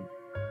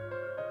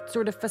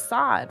sort of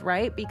facade,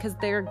 right? Because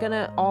they're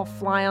gonna all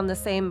fly on the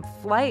same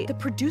flight. The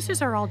producers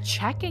are all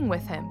checking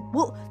with him.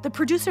 Well, the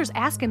producers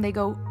ask him, they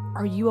go,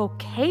 "Are you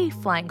okay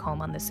flying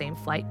home on the same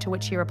flight?" To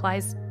which he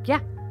replies, "Yeah,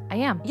 I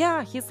am."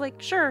 Yeah, he's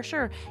like, sure.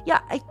 Yeah,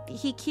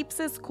 he keeps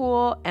his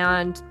cool,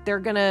 and they're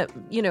gonna,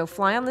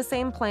 fly on the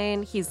same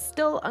plane. He's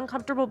still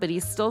uncomfortable, but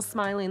he's still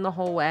smiling the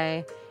whole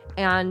way.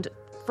 And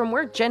from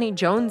where Jenny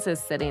Jones is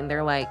sitting,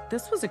 they're like,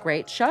 this was a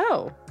great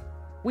show.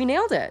 We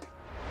nailed it.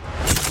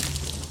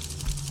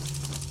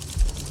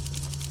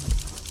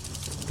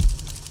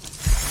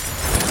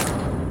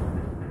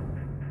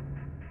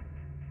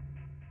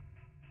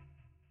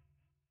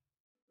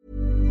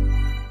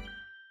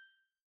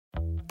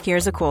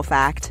 Here's a cool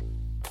fact.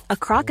 A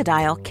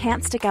crocodile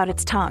can't stick out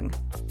its tongue.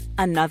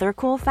 Another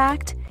cool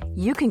fact,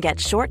 you can get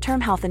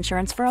short-term health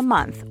insurance for a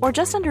month or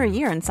just under a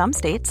year in some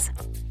states.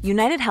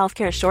 United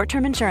Healthcare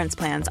short-term insurance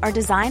plans are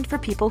designed for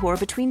people who are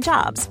between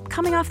jobs,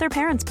 coming off their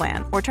parents'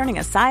 plan, or turning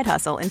a side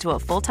hustle into a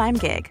full-time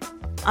gig.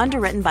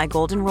 Underwritten by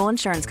Golden Rule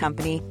Insurance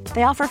Company,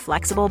 they offer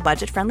flexible,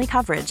 budget-friendly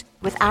coverage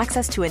with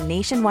access to a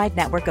nationwide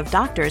network of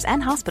doctors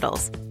and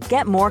hospitals.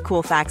 Get more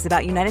cool facts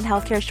about United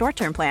Healthcare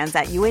short-term plans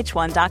at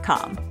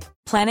uh1.com.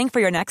 Planning for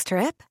your next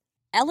trip?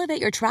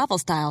 Elevate your travel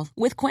style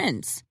with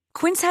Quince.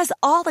 Quince has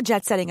all the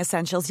jet-setting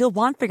essentials you'll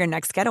want for your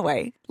next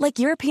getaway, like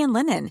European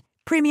linen,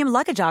 premium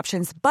luggage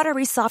options,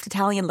 buttery soft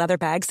Italian leather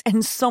bags,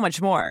 and so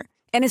much more.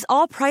 And is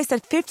all priced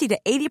at 50 to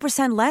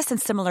 80% less than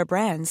similar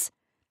brands.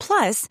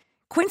 Plus,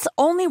 Quince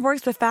only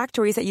works with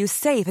factories that use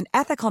safe and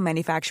ethical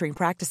manufacturing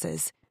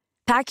practices.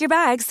 Pack your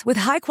bags with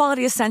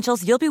high-quality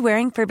essentials you'll be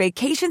wearing for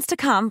vacations to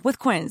come with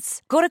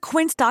Quince. Go to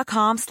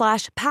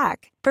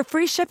quince.com/pack for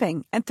free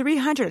shipping and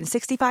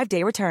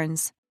 365-day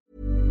returns.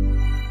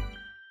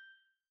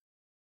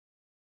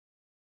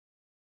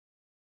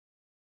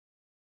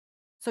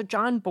 So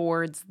John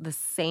boards the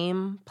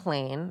same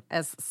plane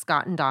as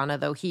Scott and Donna,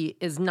 though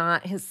his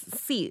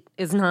seat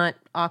is not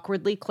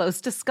awkwardly close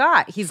to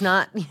Scott. He's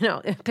not,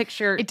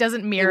 picture. It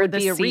doesn't mirror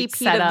the a repeat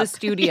setup. of the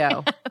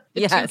studio.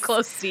 Two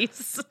close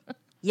seats.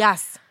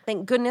 Yes.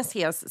 Thank goodness he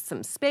has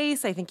some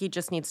space. I think he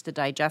just needs to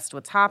digest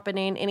what's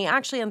happening. And he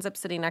actually ends up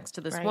sitting next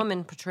to this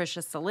woman, Patricia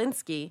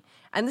Selinsky.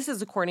 And this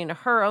is according to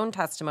her own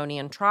testimony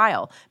in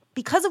trial.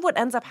 Because of what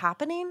ends up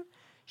happening,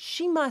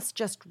 she must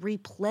just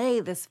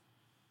replay this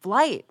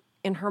flight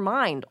in her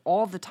mind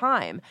all the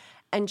time.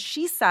 And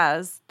she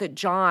says that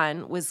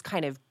John was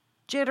kind of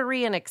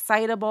jittery and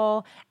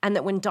excitable, and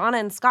that when Donna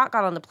and Scott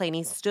got on the plane,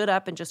 he stood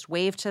up and just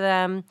waved to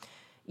them.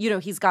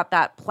 He's got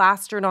that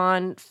plastered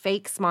on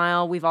fake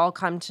smile we've all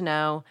come to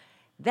know.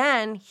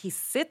 Then he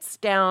sits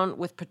down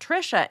with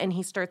Patricia and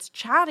he starts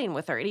chatting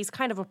with her. And he's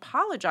kind of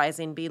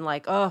apologizing, being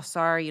like, oh,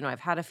 sorry, I've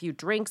had a few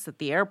drinks at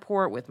the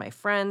airport with my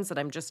friends and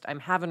I'm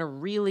having a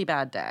really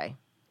bad day.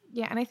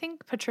 Yeah, and I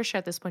think Patricia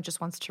at this point just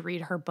wants to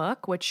read her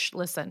book, which,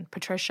 listen,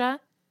 Patricia,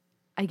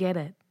 I get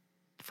it.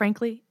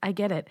 Frankly, I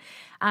get it.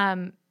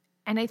 And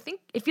I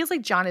think it feels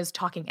like John is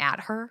talking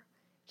at her.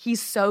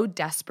 He's so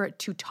desperate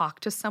to talk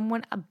to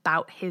someone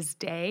about his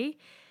day.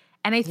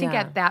 And I think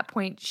at that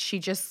point, she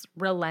just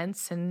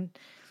relents, and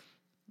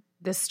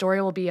this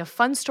story will be a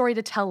fun story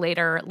to tell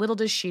later. Little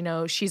does she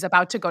know she's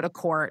about to go to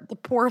court. The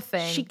poor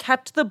thing. She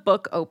kept the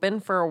book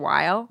open for a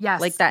while. Yes.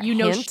 Like that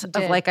hint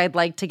of like, I'd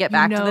like to get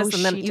back to this.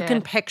 And then you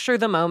can picture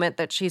the moment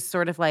that she's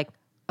sort of like,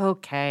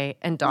 okay,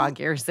 and dog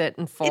ears it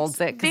and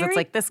folds it. Because it's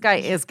like, this guy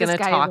is going to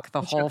talk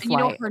the whole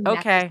flight. Her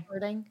neck is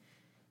hurting.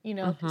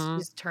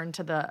 She's turned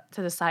to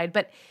the side.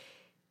 But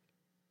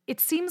it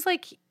seems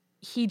like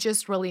he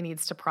just really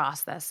needs to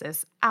process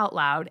this out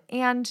loud.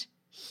 And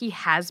he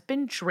has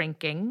been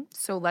drinking.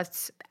 So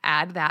let's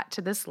add that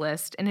to this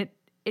list. And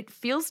it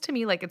feels to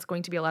me like it's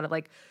going to be a lot of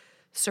like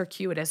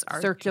circuitous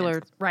arguments.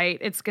 Circular.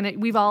 Right?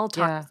 We've all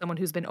talked to someone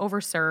who's been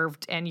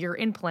overserved, and you're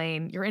in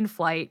plane, you're in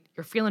flight,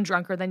 you're feeling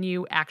drunker than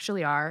you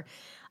actually are.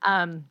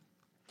 But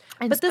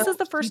this is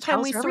the first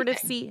time we sort of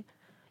see,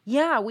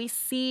 we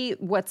see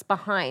what's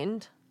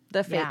behind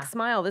the fake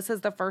smile. This is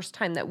the first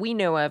time that we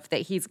know of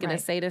that he's going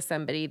to say to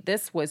somebody,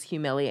 this was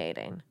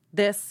humiliating.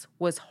 This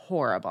was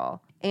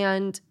horrible.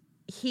 And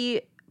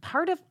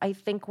part of, I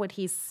think, what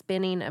he's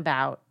spinning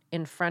about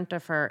in front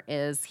of her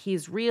is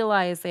he's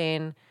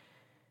realizing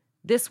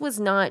this was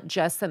not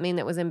just something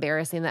that was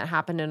embarrassing that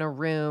happened in a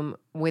room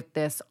with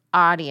this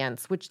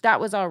audience, which that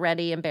was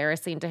already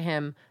embarrassing to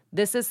him.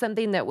 This is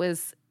something that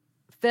was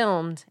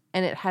filmed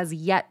and it has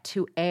yet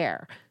to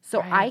air. So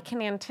Right. I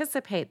can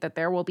anticipate that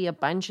there will be a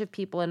bunch of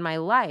people in my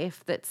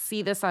life that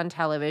see this on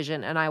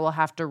television, and I will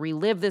have to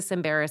relive this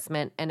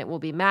embarrassment, and it will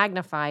be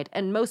magnified.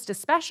 And most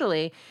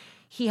especially,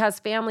 he has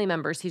family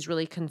members he's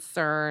really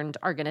concerned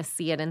are going to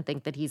see it and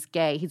think that he's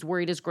gay. He's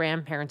worried his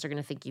grandparents are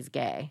going to think he's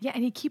gay. Yeah,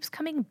 and he keeps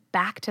coming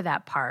back to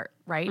that part,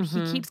 right?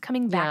 He keeps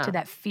coming back to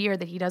that fear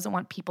that he doesn't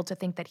want people to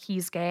think that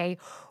he's gay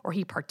or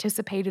he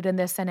participated in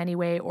this in any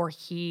way or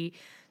he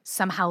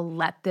somehow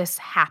let this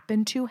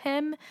happen to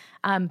him.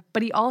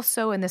 But he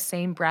also, in the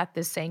same breath,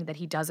 is saying that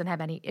he doesn't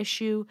have any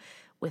issue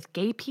with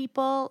gay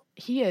people.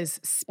 He is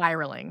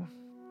spiraling.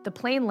 The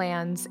plane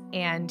lands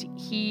and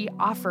he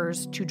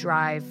offers to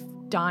drive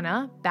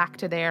Donna back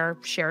to their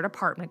shared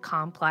apartment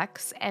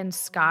complex, and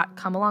Scott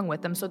come along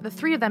with them. So the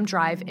three of them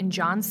drive in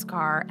John's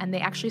car, and they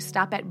actually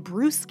stop at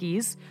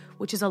Brewski's,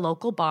 which is a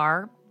local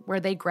bar, where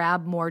they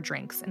grab more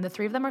drinks. And the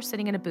three of them are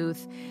sitting in a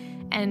booth.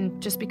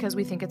 And just because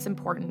we think it's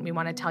important, we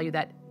want to tell you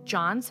that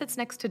John sits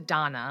next to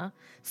Donna.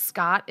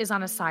 Scott is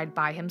on a side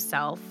by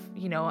himself,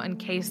 you know, in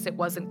case it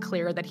wasn't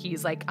clear that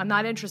he's like, I'm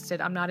not interested.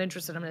 I'm going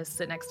to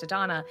sit next to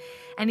Donna.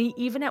 And he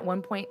even at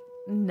one point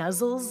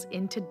nuzzles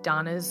into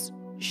Donna's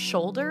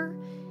shoulder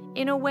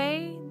in a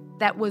way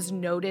that was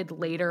noted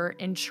later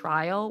in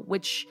trial,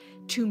 which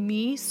to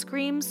me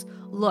screams,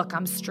 look,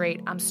 I'm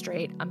straight, I'm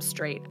straight, I'm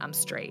straight, I'm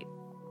straight.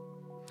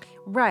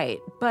 Right.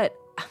 But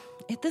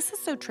this is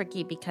so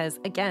tricky because,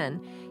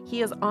 again,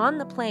 he is on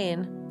the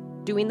plane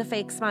doing the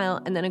fake smile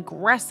and then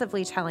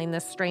aggressively telling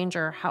this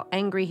stranger how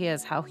angry he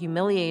is, how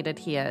humiliated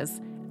he is,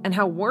 and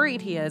how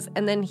worried he is.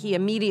 And then he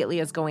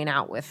immediately is going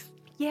out with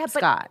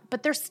Scott.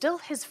 But they're still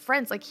his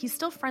friends. Like, he's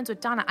still friends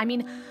with Donna. I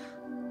mean,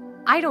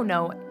 I don't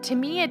know. To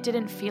me, it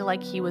didn't feel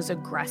like he was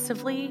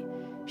aggressively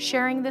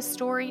sharing this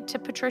story to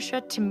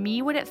Patricia. To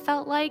me, what it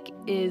felt like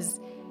is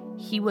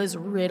he was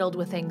riddled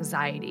with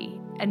anxiety.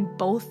 And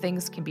both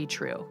things can be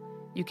true.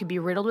 You can be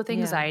riddled with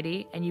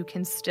anxiety and you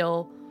can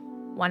still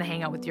want to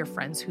hang out with your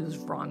friends who's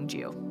wronged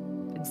you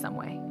in some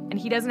way. And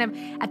he doesn't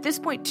have, at this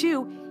point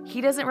too,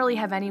 he doesn't really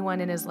have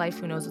anyone in his life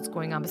who knows what's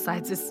going on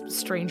besides this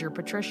stranger,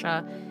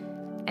 Patricia.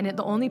 And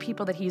the only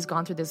people that he's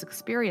gone through this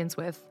experience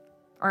with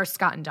are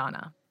Scott and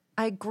Donna.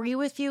 I agree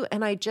with you,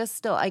 and I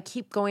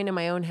keep going in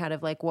my own head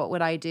of like, what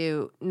would I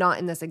do? Not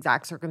in this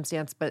exact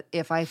circumstance, but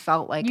if I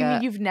felt like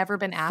you've never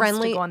been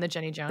asked to go on the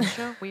Jenny Jones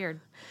show?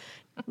 Weird.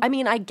 I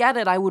mean, I get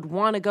it. I would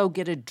want to go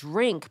get a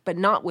drink, but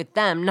not with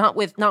them, not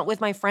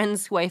with my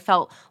friends who I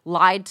felt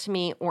lied to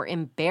me or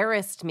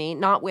embarrassed me,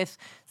 not with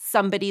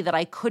somebody that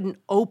I couldn't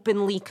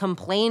openly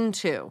complain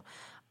to.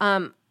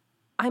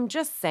 I'm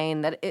just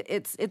saying that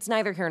it's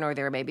neither here nor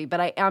there, maybe, but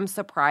I am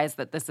surprised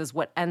that this is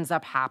what ends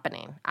up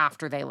happening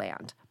after they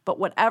land. But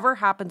whatever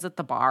happens at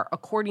the bar,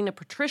 according to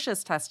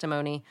Patricia's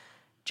testimony,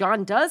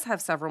 John does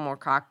have several more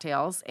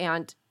cocktails,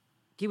 and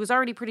he was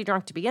already pretty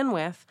drunk to begin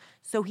with,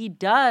 so he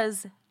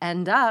does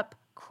end up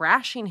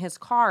crashing his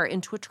car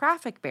into a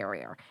traffic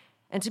barrier.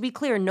 And to be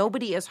clear,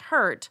 nobody is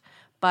hurt,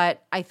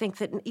 but I think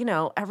that, you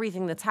know,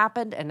 everything that's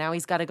happened, and now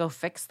he's got to go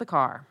fix the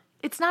car.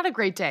 It's not a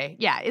great day.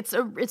 Yeah, it's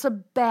a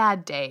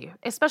bad day,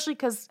 especially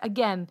because,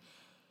 again,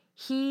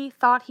 he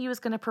thought he was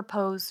going to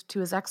propose to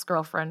his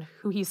ex-girlfriend,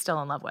 who he's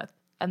still in love with,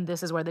 and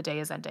this is where the day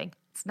is ending.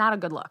 It's not a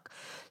good look.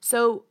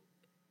 So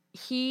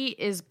he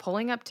is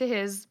pulling up to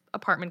his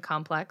apartment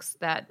complex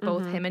that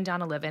both him and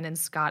Donna live in, and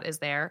Scott is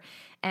there.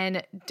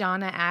 And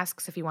Donna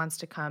asks if he wants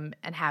to come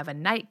and have a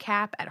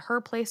nightcap at her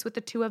place with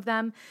the two of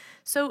them.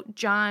 So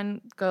John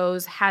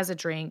goes, has a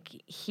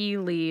drink. He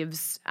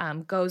leaves,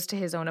 goes to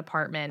his own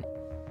apartment.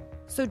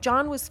 So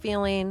John was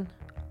feeling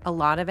a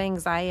lot of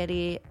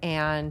anxiety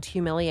and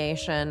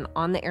humiliation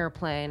on the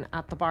airplane,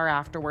 at the bar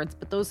afterwards,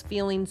 but those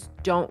feelings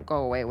don't go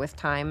away with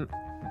time.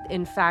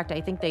 In fact,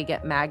 I think they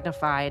get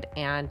magnified,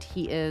 and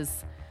he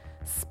is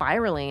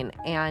spiraling,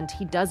 and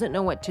he doesn't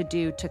know what to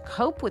do to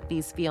cope with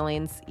these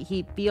feelings.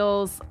 He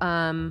feels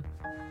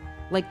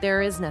like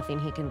there is nothing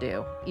he can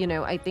do. You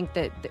know, I think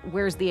that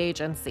where's the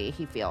agency,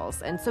 he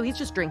feels. And so he's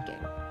just drinking.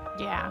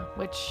 Yeah,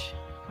 which,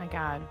 my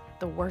God,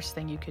 the worst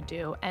thing you could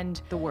do.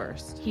 And the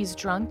worst. He's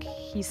drunk,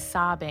 he's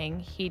sobbing.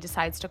 He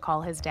decides to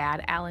call his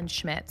dad, Alan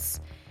Schmitz,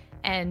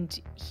 and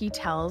he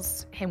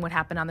tells him what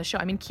happened on the show.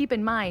 I mean, keep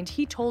in mind,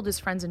 he told his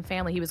friends and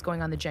family he was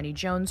going on the Jenny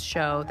Jones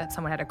show, that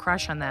someone had a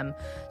crush on them.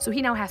 So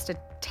he now has to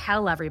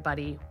tell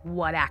everybody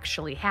what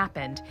actually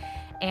happened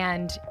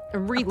and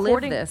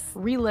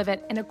relive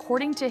it. And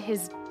according to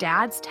his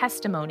dad's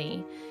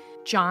testimony,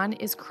 John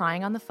is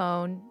crying on the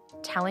phone,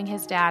 telling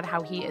his dad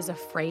how he is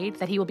afraid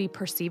that he will be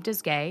perceived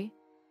as gay.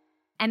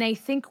 And I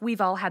think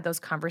we've all had those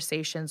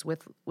conversations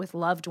with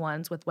loved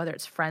ones, with whether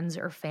it's friends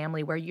or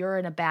family, where you're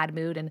in a bad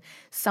mood and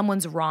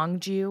someone's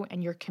wronged you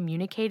and you're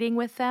communicating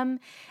with them.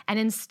 And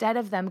instead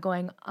of them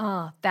going,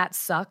 oh, that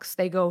sucks,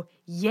 they go,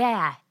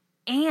 yeah,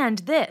 and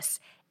this.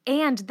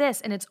 And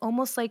it's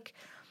almost like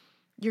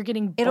you're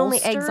getting bolstered. It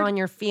only eggs on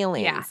your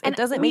feelings. Yeah. It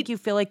doesn't make you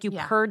feel like you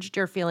purged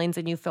your feelings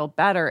and you feel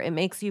better. It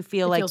makes you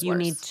feel like you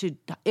need to,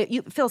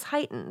 it feels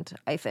heightened,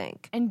 I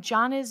think. And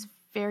John is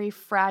very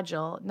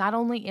fragile, not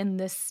only in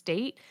this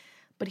state,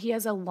 but he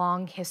has a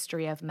long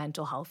history of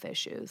mental health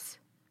issues.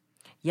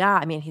 Yeah,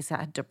 I mean, he's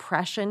had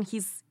depression.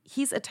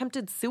 He's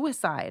attempted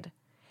suicide.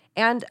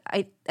 And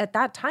at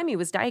that time, he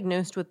was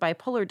diagnosed with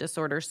bipolar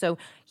disorder. So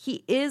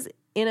he is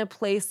in a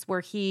place where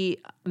he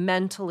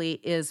mentally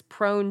is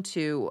prone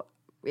to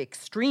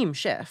extreme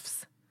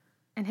shifts.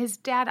 And his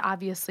dad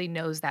obviously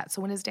knows that.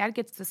 So when his dad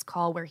gets this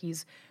call where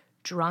he's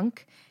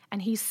drunk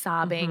and he's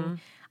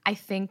sobbing, I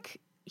think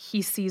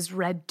he sees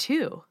red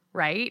too,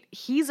 right?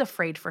 He's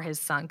afraid for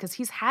his son because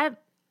he's had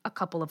a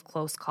couple of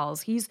close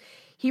calls.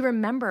 He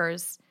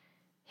remembers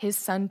his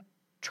son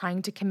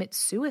trying to commit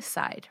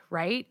suicide,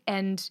 right?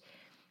 And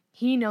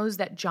he knows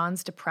that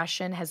John's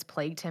depression has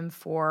plagued him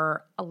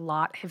for a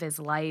lot of his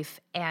life,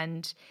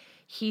 and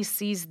he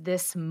sees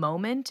this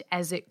moment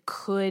as it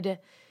could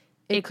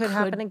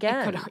happen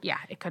again.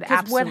 It could absolutely happen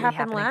again. What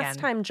happened last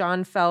time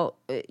John felt,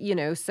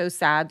 so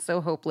sad,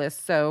 so hopeless,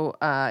 so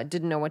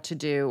didn't know what to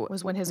do.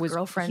 Was when his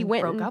girlfriend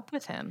broke up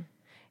with him.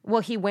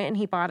 Well, he went and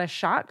he bought a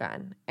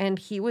shotgun, and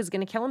he was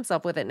going to kill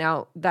himself with it.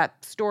 Now,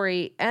 that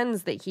story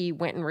ends that he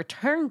went and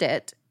returned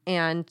it,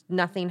 and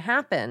nothing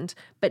happened.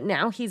 But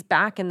now he's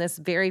back in this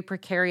very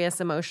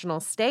precarious emotional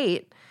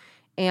state,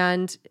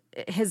 and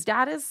his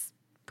dad is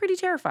pretty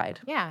terrified.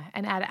 Yeah,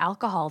 and add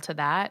alcohol to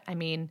that. I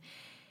mean,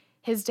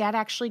 his dad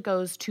actually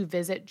goes to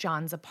visit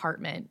John's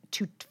apartment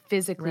to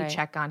physically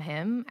check on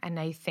him, and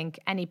I think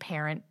any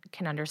parent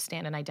can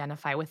understand and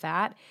identify with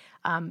that.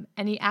 And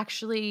he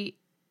actually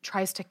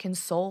tries to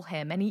console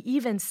him, and he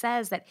even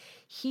says that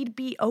he'd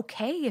be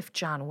okay if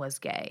John was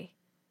gay.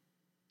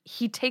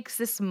 He takes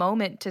this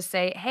moment to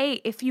say, hey,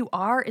 if you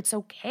are, it's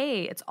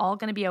okay. It's all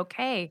going to be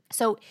okay.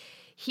 So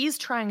he's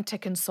trying to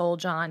console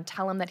John,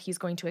 tell him that he's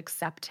going to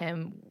accept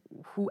him,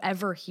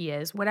 whoever he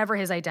is, whatever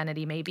his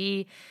identity may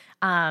be.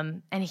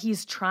 And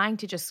he's trying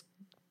to just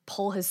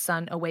pull his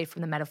son away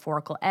from the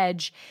metaphorical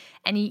edge.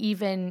 And he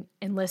even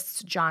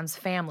enlists John's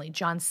family,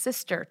 John's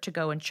sister, to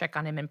go and check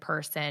on him in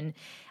person.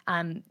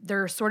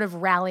 They're sort of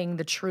rallying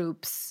the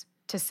troops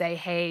to say,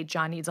 hey,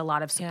 John needs a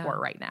lot of support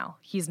right now.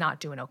 He's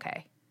not doing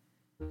okay.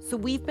 So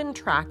we've been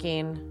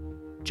tracking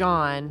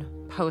John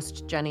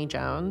post Jenny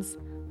Jones.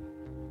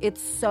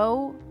 It's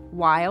so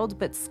wild,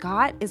 but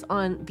Scott is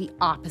on the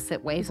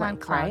opposite wavelength, He's on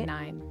cloud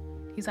nine.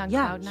 He's on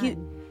cloud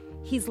nine.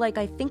 He's like,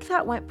 I think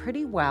that went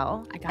pretty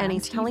well. And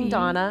he's telling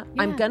Donna,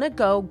 I'm going to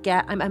go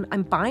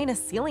I'm buying a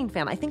ceiling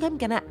fan. I think I'm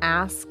going to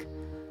ask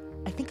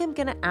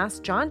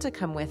John to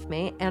come with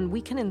me and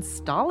we can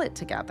install it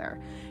together.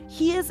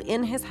 He is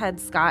in his head,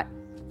 Scott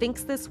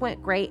thinks this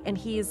went great, and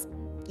he's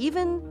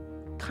even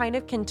kind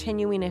of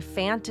continuing a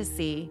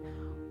fantasy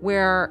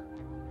where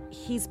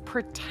he's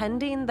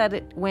pretending that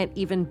it went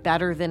even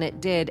better than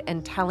it did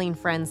and telling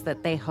friends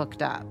that they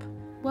hooked up.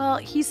 Well,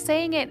 he's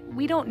saying it,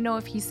 we don't know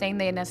if he's saying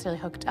they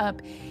necessarily hooked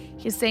up.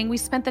 He's saying we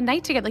spent the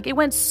night together. Like, it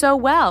went so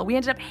well. We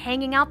ended up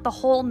hanging out the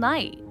whole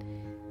night.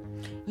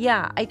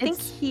 Yeah, I think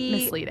it's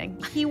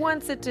misleading. He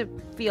wants it to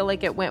feel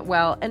like it went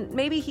well. And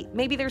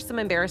maybe there's some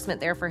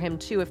embarrassment there for him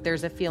too, if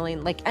there's a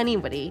feeling like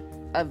anybody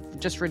of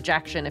just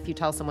rejection if you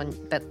tell someone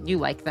that you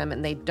like them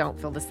and they don't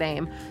feel the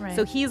same. Right.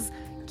 So he's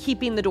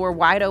keeping the door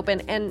wide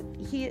open. And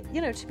he,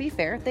 to be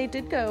fair, they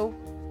did go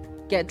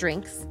get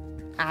drinks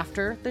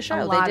after the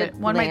show.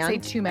 One might say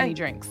too many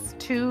drinks.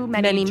 Too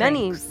many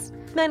drinks.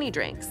 Many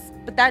drinks.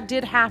 But that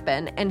did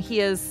happen. And he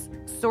is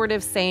sort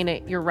of saying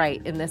it, you're right,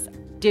 in this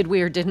did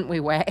we or didn't we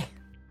way.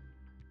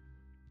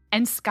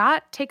 And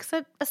Scott takes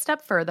it a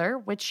step further,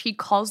 which he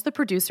calls the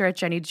producer at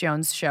Jenny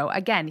Jones' show.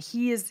 Again,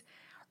 he is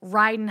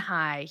riding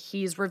high.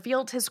 He's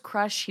revealed his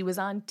crush. He was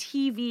on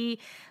TV.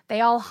 They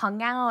all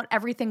hung out.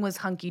 Everything was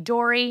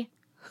hunky-dory.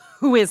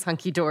 Who is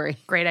hunky-dory?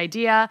 Great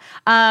idea.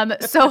 He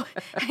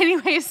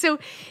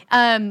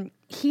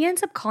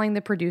ends up calling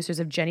the producers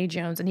of Jenny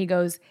Jones and he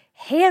goes,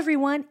 hey,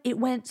 everyone, it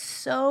went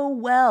so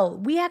well.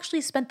 We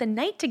actually spent the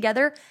night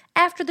together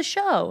after the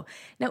show.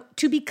 Now,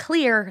 to be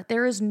clear,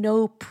 there is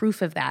no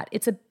proof of that.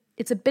 It's a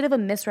bit of a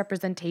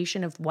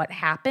misrepresentation of what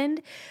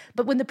happened.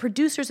 But when the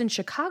producers in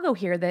Chicago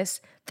hear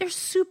this, they're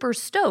super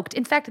stoked.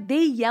 In fact,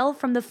 they yell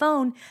from the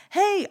phone,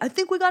 hey, I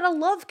think we got a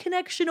love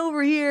connection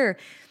over here.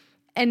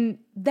 And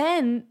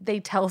then they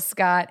tell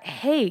Scott,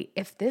 hey,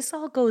 if this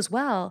all goes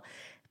well,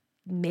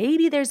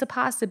 maybe there's a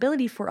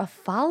possibility for a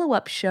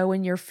follow-up show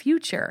in your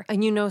future.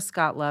 And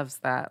Scott loves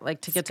that.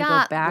 Like, to get to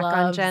go back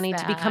on Jenny,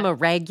 to become a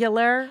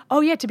regular.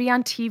 Oh, yeah, to be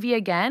on TV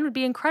again would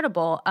be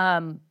incredible.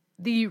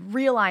 The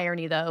real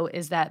irony, though,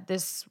 is that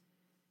this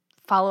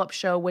follow-up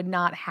show would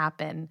not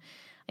happen.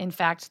 In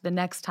fact, the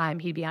next time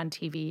he'd be on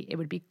TV, it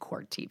would be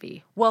court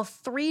TV. Well,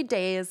 3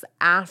 days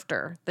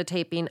after the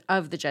taping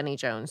of the Jenny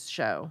Jones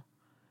show,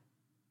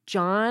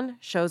 John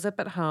shows up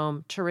at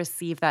home to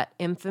receive that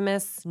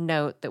infamous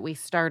note that we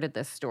started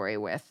this story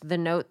with, the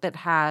note that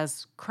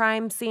has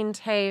crime scene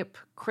tape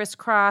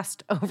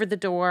crisscrossed over the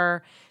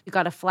door. You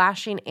got a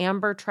flashing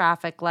amber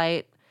traffic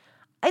light.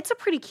 It's a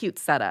pretty cute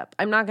setup.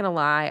 I'm not going to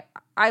lie.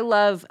 I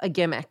love a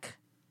gimmick.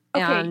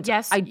 Okay, and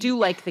yes. I do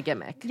like the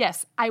gimmick.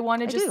 Yes, I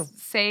want to just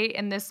say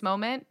in this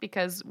moment,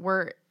 because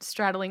we're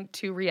straddling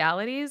two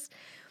realities,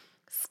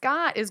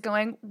 Scott is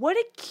going, what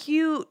a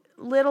cute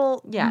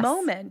little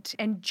moment.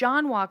 And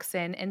John walks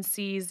in and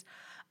sees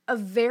a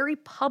very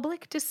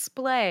public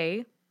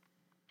display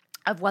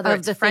of whether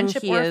it's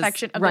friendship or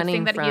affection, of the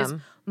thing that he is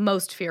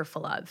most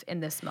fearful of in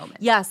this moment.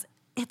 Yes.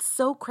 It's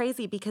so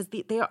crazy because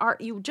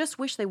you just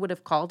wish they would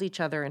have called each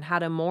other and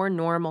had a more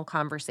normal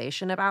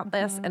conversation about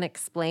this and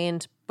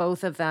explained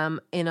both of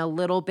them in a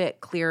little bit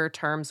clearer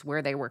terms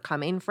where they were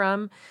coming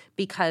from,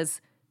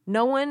 because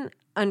no one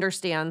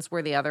understands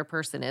where the other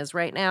person is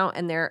right now,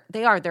 and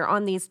they're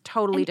on these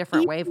totally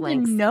different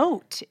wavelengths. The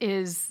note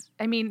is,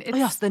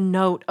 yes, the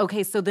note.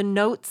 Okay, so the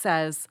note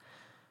says,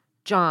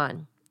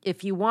 John,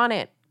 if you want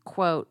it,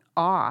 quote,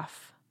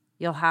 off,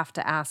 you'll have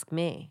to ask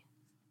me.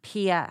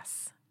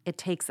 P.S. It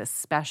takes a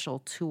special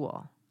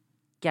tool.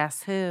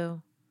 Guess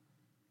who?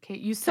 Okay,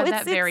 you said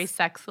that very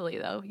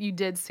sexily, though. You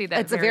did see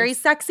that. It's a very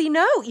sexy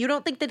note. You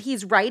don't think that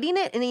he's writing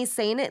it and he's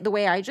saying it the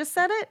way I just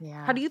said it?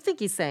 Yeah. How do you think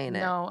he's saying it?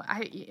 No,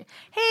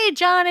 hey,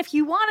 John, if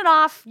you want it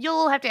off,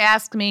 you'll have to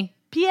ask me.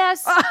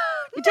 P.S.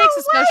 It takes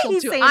a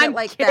special tool. I'm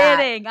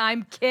kidding.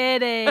 I'm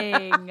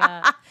kidding.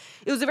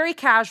 It was a very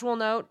casual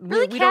note.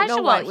 Really we casual. Don't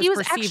know why it was he was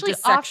perceived actually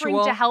as sexual.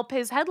 offering to help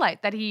his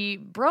headlight that he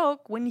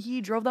broke when he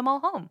drove them all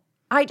home.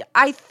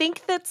 I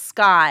think that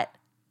Scott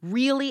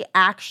really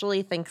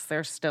actually thinks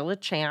there's still a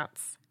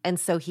chance. And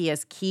so he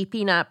is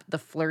keeping up the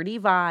flirty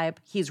vibe.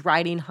 He's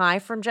riding high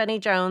from Jenny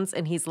Jones,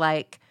 and he's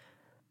like,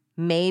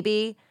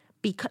 maybe,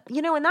 because,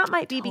 and that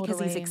might be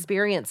because he's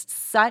experienced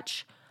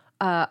such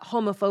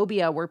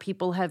homophobia where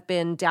people have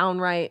been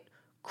downright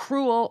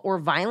cruel or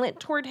violent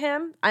toward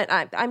him.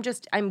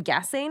 I'm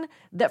guessing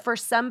that for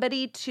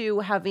somebody to,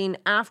 having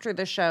after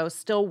the show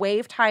still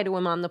waved hi to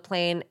him on the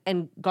plane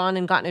and gone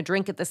and gotten a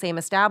drink at the same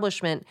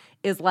establishment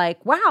is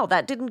like, wow,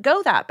 that didn't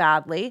go that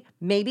badly.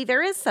 Maybe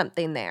there is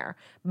something there,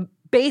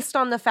 based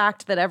on the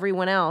fact that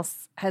everyone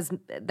else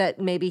that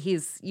maybe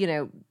he's,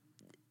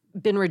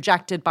 been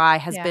rejected by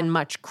has been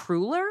much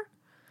crueler.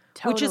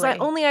 Totally. Which is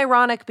only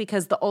ironic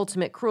because the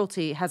ultimate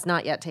cruelty has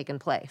not yet taken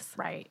place.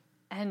 Right.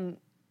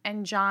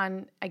 And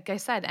John, like I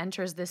said,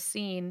 enters this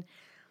scene,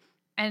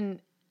 and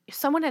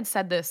someone had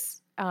said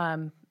this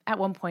at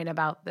one point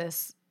about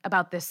this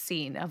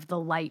scene of the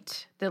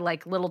light, the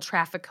like little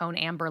traffic cone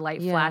amber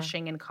light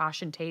flashing and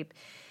caution tape.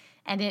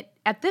 And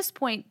at this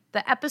point,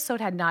 the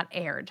episode had not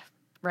aired,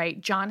 right?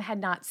 John had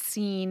not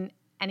seen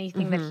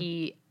anything that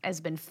he has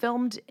been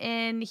filmed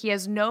in. He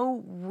has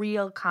no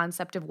real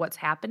concept of what's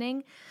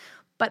happening,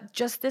 but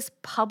just this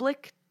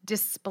public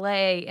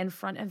display in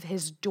front of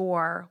his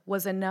door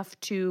was enough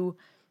to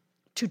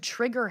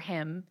trigger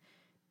him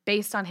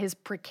based on his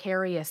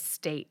precarious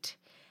state.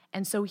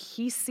 And so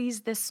he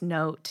sees this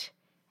note,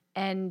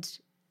 and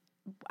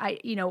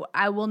we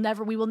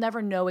will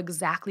never know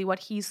exactly what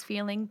he's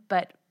feeling,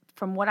 but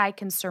from what I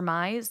can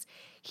surmise,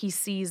 he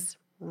sees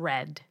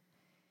red.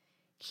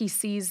 He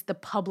sees the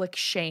public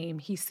shame.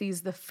 He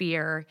sees the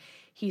fear.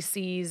 He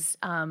sees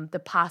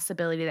the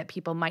possibility that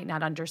people might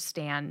not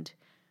understand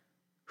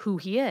who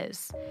he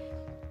is.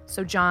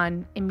 So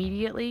John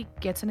immediately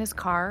gets in his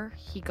car.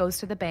 He goes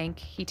to the bank.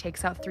 He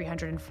takes out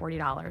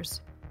 $340.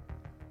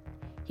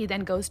 He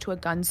then goes to a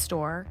gun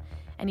store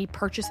and he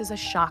purchases a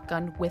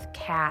shotgun with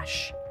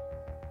cash,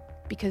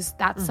 because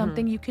that's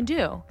something you can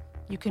do.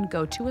 You can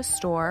go to a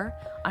store,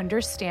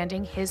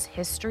 understanding his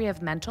history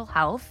of mental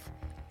health.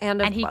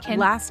 And he can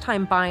last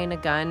time buying a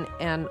gun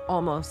and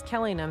almost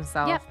killing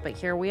himself. But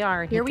here we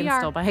are. He can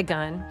still buy a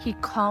gun. He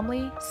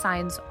calmly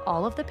signs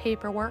all of the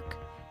paperwork.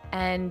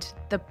 And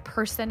the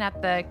person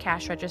at the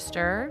cash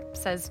register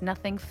says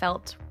nothing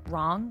felt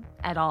wrong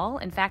at all.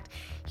 In fact,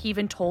 he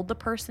even told the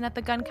person at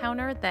the gun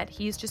counter that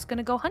he's just going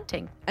to go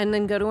hunting. And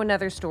then go to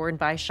another store and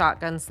buy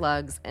shotgun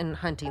slugs and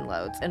hunting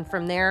loads. And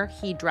from there,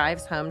 he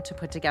drives home to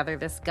put together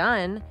this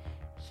gun.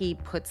 He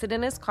puts it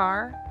in his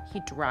car. He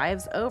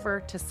drives over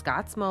to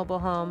Scott's mobile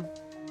home.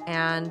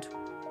 And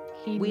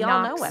we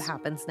all know what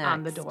happens next.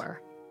 On the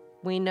door.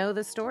 We know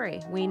the story.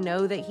 We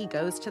know that he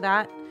goes to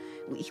that.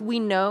 We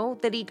know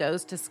that he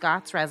goes to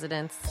Scott's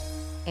residence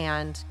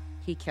and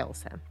he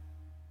kills him.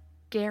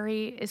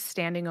 Gary is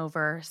standing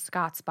over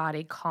Scott's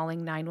body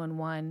calling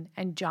 911,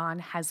 and John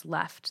has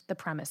left the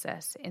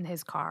premises in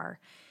his car.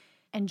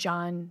 And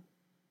John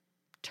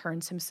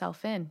turns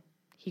himself in.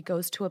 He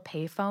goes to a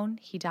payphone.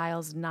 He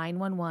dials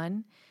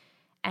 911.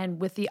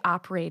 And with the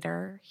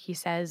operator, he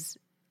says,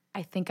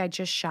 I think I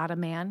just shot a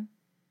man.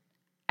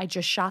 I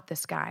just shot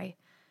this guy.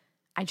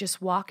 I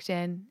just walked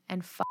in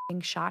and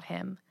fucking shot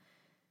him.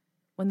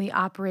 When the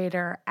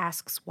operator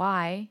asks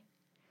why,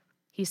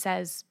 he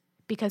says,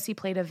 because he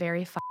played a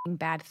very fucking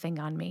bad thing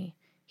on me.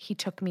 He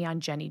took me on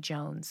Jenny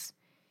Jones.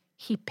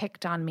 He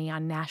picked on me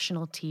on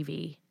national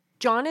TV.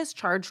 John is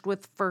charged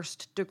with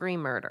first-degree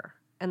murder.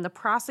 And the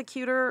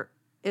prosecutor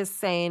is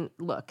saying,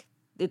 look,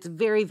 it's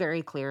very,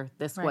 very clear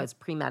this was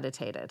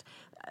premeditated.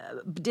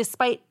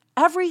 Despite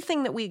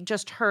everything that we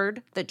just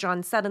heard that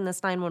John said in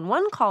this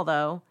 911 call,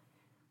 though,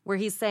 where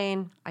he's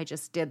saying, I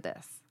just did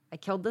this. I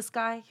killed this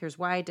guy. Here's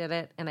why I did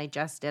it. And I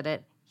just did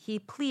it. He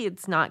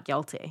pleads not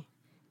guilty.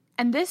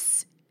 And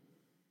this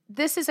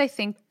is, I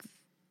think,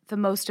 the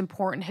most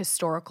important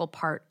historical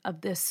part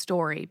of this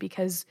story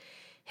because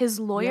his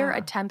lawyer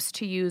attempts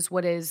to use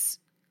what is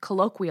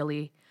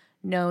colloquially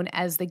known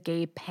as the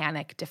gay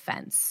panic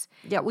defense.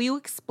 Yeah, will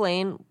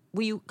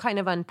you kind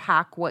of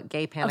unpack what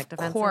gay panic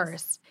defense is? Of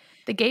course.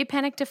 The gay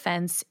panic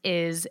defense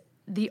is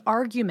the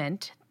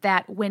argument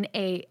that when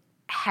a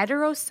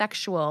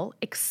heterosexual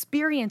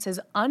experiences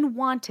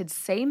unwanted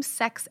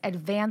same-sex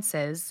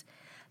advances,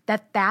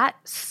 that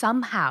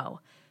somehow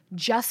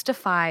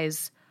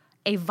justifies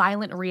a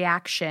violent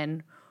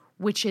reaction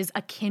which is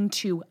akin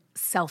to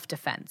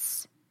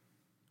self-defense,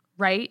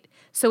 right?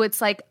 So it's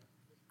like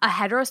a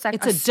heterosexual...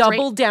 It's a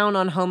double down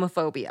on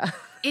homophobia.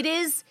 It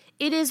is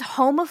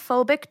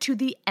homophobic to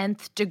the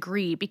nth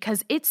degree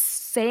because it's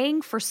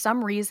saying for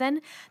some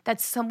reason that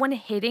someone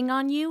hitting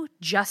on you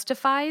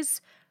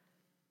justifies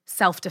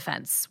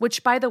self-defense,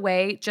 which, by the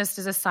way, just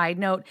as a side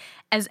note,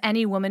 as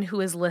any woman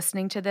who is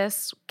listening to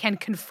this can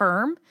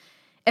confirm,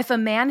 if a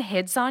man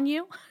hits on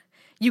you,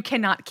 you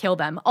cannot kill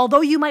them. Although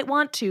you might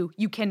want to,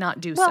 you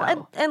cannot do so.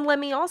 Well, and let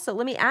me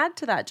add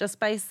to that just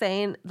by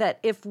saying that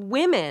if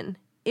women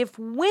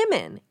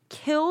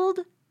killed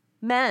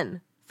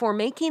men for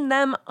making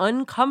them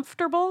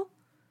uncomfortable,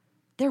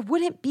 there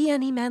wouldn't be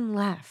any men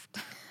left.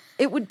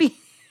 It would be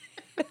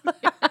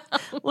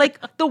like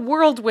the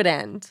world would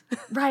end.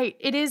 Right.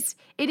 It is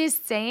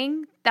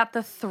saying that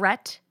the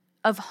threat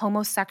of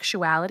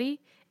homosexuality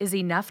is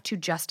enough to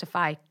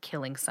justify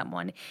killing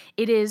someone.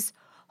 It is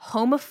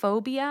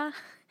homophobia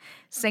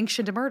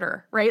sanctioned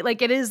murder, right?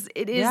 Like it's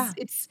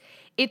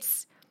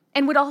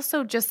and would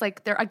also just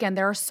like there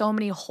are so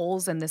many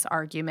holes in this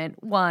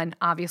argument. One,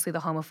 obviously the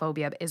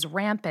homophobia is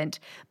rampant,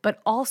 but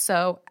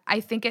also I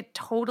think it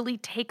totally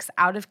takes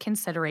out of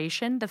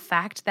consideration the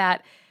fact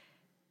that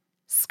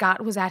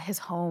Scott was at his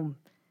home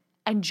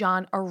and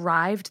John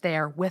arrived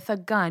there with a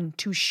gun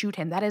to shoot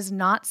him. That is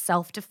not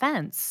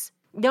self-defense.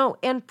 No,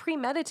 and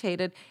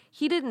premeditated.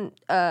 He didn't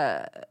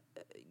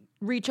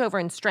reach over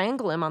and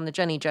strangle him on the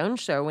Jenny Jones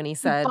show when he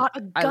said,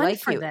 "I like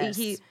for you."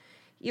 This.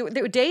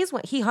 There were days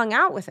when he hung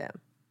out with him.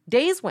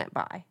 Days went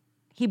by.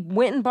 He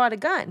went and bought a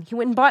gun. He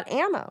went and bought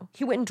ammo.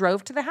 He went and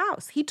drove to the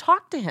house. He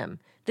talked to him.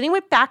 Then he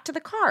went back to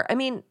the car. I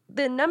mean,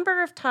 the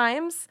number of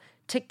times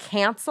to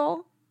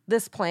cancel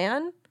this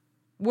plan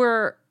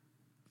were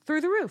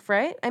through the roof,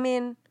 right? I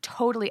mean,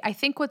 totally. I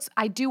think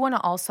I do want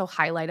to also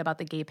highlight about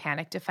the gay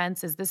panic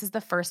defense is this is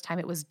the first time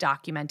it was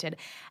documented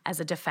as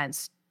a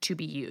defense to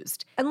be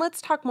used. And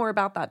let's talk more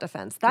about that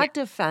defense. That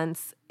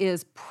defense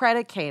is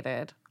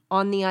predicated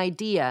on the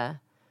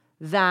idea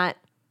that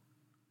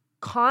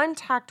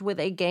contact with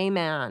a gay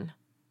man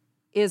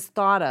is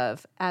thought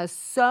of as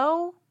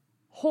so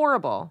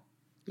horrible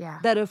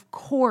that of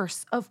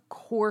course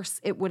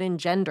it would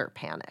engender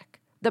panic.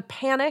 The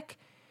panic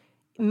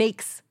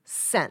makes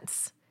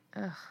sense.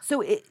 Ugh.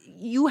 So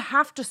you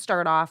have to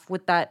start off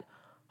with that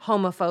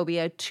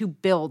homophobia to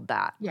build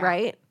that,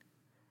 right?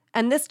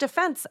 And this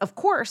defense, of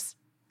course,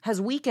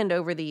 has weakened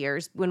over the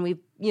years when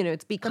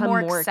it's become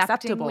more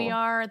acceptable we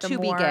are, to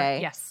be gay.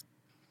 Yes.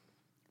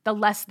 The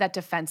less that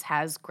defense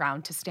has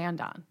ground to stand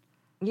on.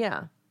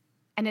 Yeah.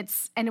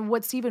 And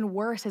what's even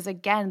worse is,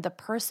 again, the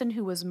person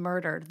who was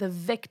murdered, the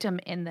victim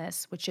in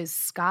this, which is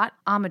Scott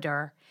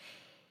Amador,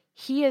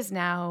 he is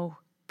now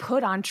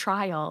put on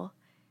trial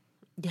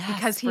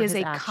because he is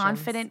a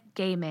confident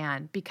gay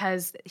man,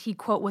 because he,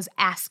 quote, was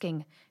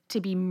asking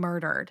to be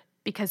murdered,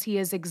 because he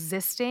is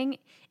existing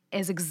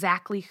as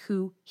exactly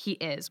who he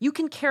is. You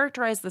can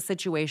characterize the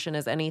situation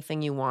as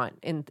anything you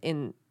want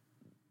in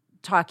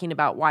talking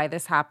about why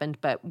this happened,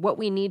 but what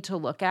we need to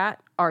look at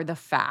are the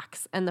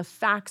facts. And the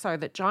facts are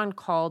that John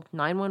called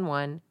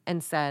 911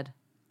 and said,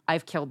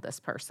 "I've killed this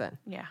person."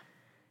 Yeah.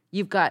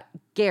 You've got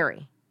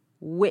Gary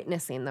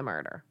witnessing the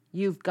murder.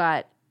 You've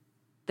got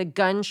the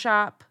gun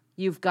shop.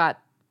 You've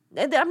got,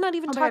 I'm not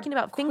even talking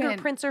about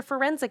fingerprints or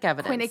forensic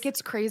evidence. Quinn, it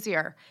gets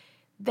crazier.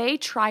 They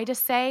try to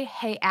say,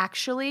 hey,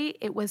 actually,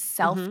 it was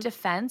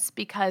self-defense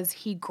because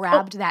he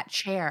grabbed that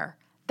chair,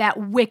 that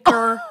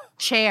wicker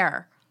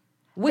chair.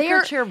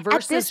 Wicker chair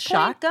versus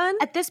shotgun?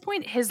 At this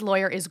point, his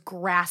lawyer is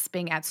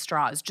grasping at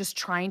straws, just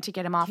trying to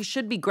get him off. He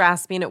should be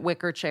grasping at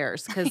wicker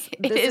chairs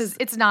because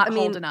it's not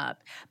holding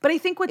up. But I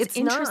think what's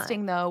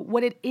interesting, though,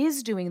 what it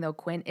is doing, though,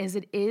 Quinn, is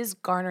it is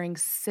garnering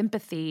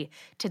sympathy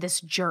to this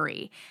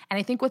jury. And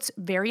I think what's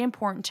very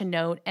important to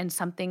note, and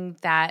something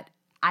that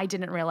I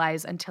didn't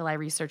realize until I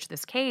researched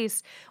this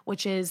case,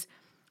 which is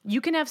you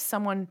can have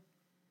someone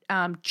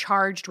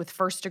charged with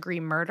first-degree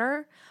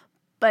murder,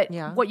 but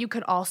what you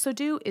could also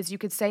do is you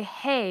could say,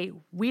 hey,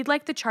 we'd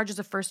like the charges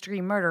of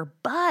first-degree murder,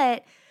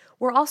 but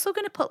we're also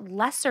going to put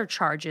lesser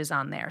charges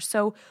on there.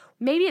 So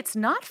maybe it's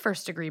not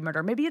first-degree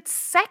murder. Maybe it's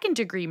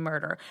second-degree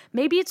murder.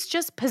 Maybe it's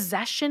just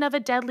possession of a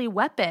deadly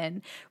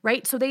weapon,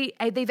 right? So they've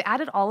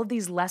added all of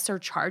these lesser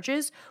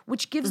charges,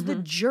 which gives the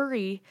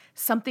jury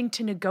something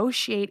to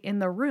negotiate in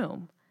the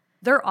room.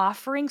 They're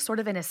offering sort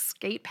of an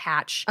escape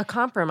hatch. A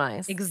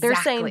compromise. Exactly.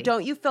 They're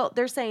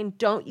saying,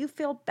 don't you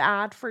feel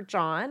bad for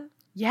John?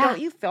 Yeah.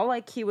 Don't you feel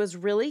like he was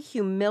really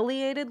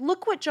humiliated?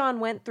 Look what John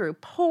went through.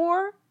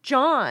 Poor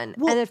John.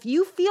 And if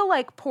you feel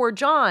like poor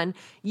John,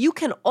 you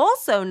can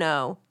also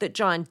know that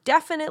John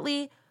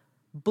definitely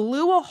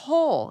blew a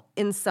hole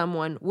in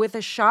someone with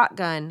a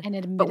shotgun,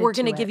 but we're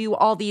going to give you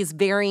all these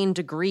varying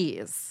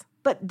degrees.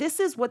 But this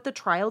is what the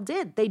trial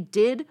did. They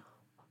did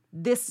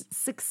this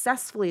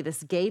successfully,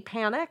 this gay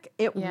panic.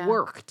 It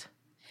worked.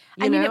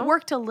 I mean, it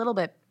worked a little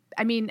bit.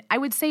 I mean, I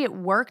would say it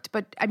worked,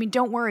 but I mean,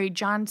 don't worry,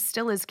 John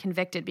still is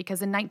convicted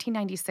because in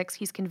 1996,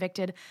 he's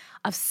convicted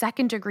of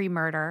second-degree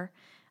murder,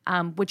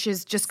 which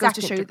is just goes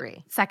to show you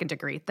second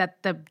degree,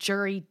 that the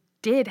jury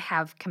did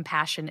have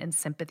compassion and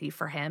sympathy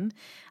for him.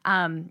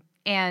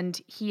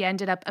 And he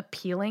ended up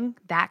appealing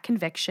that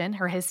conviction,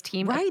 or his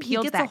team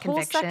appealed that conviction. He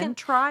gets a whole second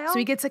trial? So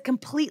he gets a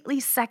completely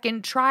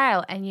second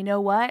trial. And you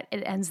know what?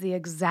 It ends the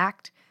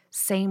exact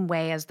same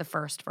way as the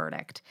first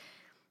verdict.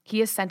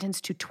 He is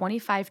sentenced to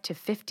 25 to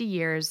 50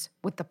 years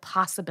with the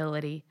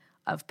possibility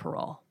of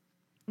parole.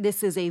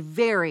 This is a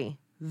very,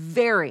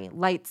 very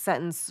light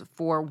sentence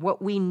for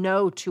what we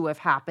know to have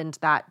happened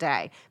that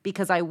day.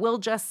 Because I will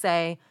just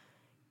say,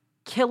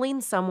 killing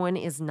someone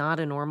is not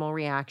a normal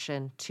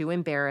reaction to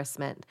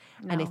embarrassment.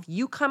 No. And if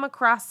you come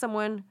across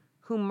someone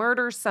who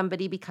murders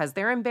somebody because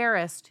they're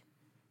embarrassed,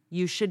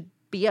 you should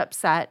be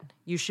upset.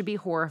 You should be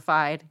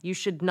horrified. You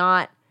should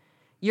not,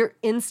 your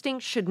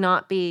instinct should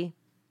not be,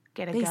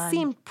 get a gun. They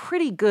seem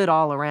pretty good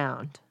all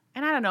around.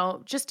 And I don't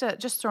know, just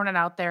throwing it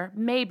out there,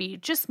 maybe,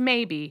 just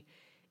maybe,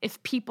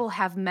 if people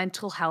have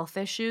mental health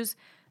issues,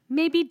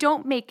 maybe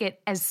don't make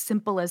it as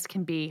simple as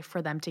can be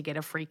for them to get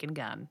a freaking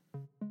gun.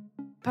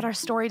 But our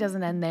story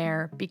doesn't end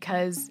there,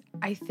 because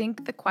I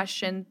think the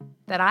question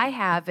that I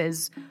have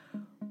is,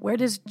 where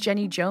does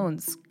Jenny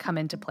Jones come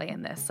into play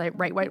in this? Like,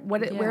 right?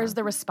 Where's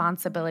the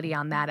responsibility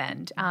on that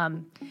end?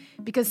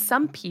 Because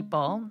some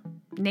people,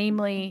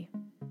 namely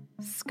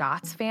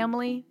Scott's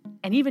family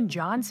and even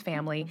John's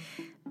family,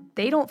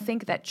 they don't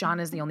think that John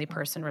is the only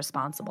person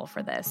responsible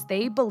for this.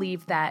 They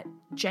believe that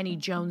Jenny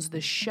Jones, the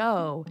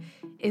show,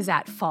 is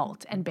at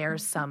fault and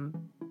bears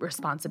some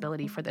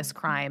responsibility for this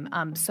crime.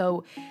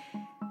 So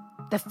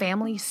the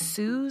family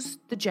sues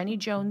the Jenny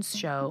Jones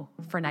show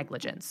for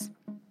negligence.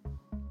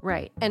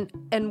 Right.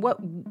 And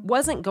what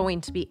wasn't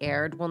going to be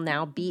aired will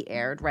now be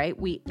aired, right?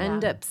 We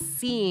end up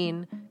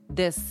seeing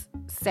this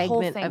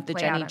segment of the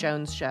Jenny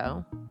Jones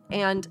show.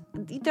 And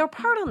their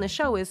part on the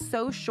show is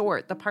so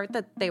short, the part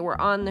that they were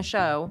on the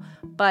show,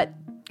 but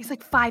it's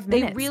like 5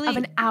 minutes of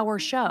an hour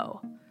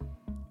show.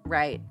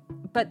 Right.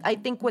 But I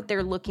think what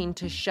they're looking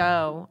to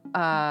show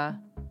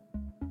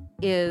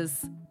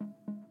is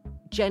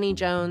Jenny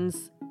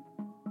Jones'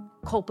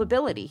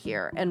 culpability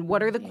here, and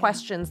what are the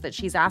questions that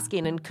she's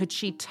asking, and could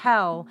she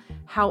tell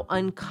how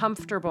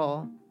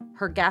uncomfortable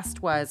her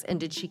guest was, and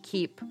did she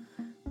keep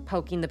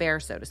poking the bear,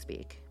 so to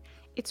speak?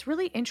 It's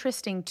really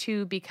interesting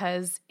too,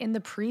 because in the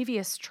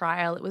previous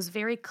trial it was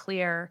very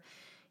clear,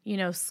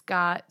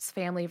 Scott's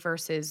family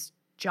versus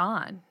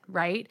John,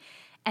 right?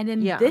 And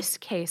in this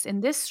case,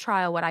 in this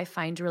trial, what I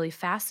find really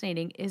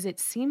fascinating is it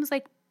seems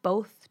like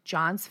both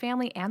John's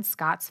family and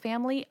Scott's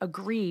family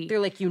agree. They're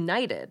like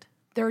united.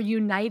 They're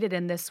united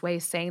in this way,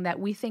 saying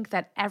that we think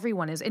that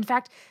everyone is. In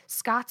fact,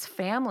 Scott's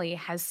family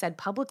has said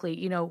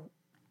publicly,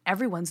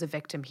 everyone's a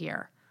victim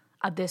here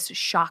of this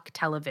shock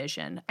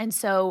television. And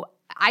so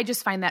I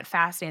just find that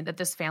fascinating that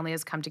this family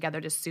has come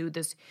together to sue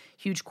this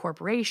huge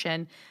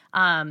corporation.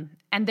 And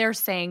they're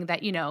saying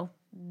that,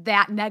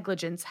 that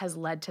negligence has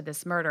led to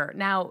this murder.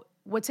 Now,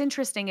 what's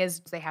interesting is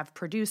they have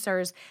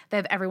producers, they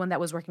have everyone that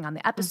was working on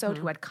the episode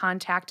who had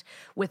contact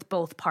with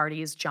both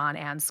parties, John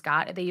and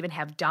Scott. They even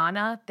have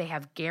Donna, they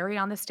have Gary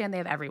on the stand, they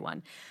have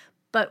everyone.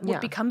 But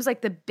what becomes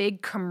like the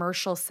big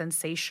commercial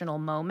sensational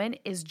moment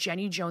is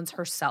Jenny Jones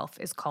herself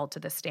is called to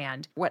the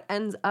stand. What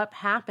ends up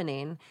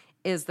happening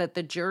is that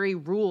the jury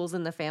rules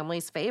in the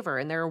family's favor,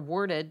 and they're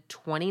awarded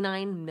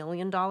 $29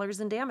 million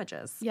in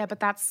damages. Yeah, but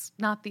that's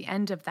not the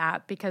end of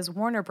that, because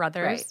Warner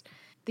Brothers,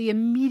 they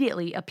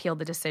immediately appealed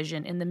the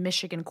decision in the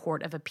Michigan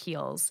Court of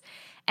Appeals.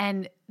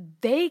 And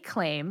they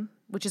claim,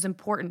 which is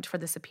important for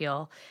this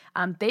appeal,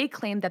 they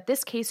claim that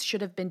this case should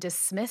have been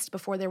dismissed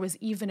before there was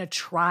even a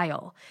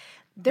trial.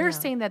 They're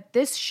saying that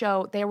this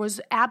show, there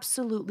was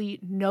absolutely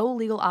no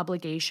legal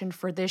obligation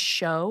for this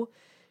show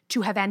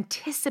to have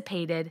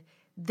anticipated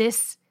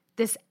this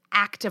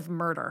act of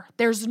murder.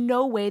 There's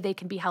no way they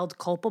can be held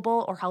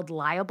culpable or held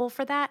liable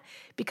for that,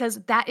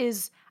 because that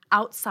is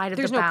outside of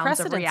the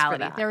bounds of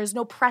reality. There is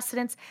no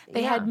precedence.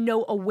 They had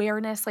no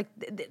awareness. Like,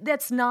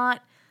 that's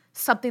not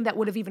something that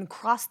would have even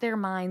crossed their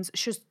minds.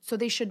 So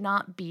they should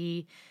not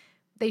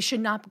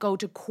go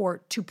to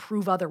court to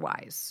prove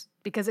otherwise,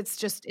 because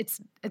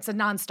it's a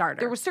non-starter.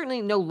 There was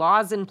certainly no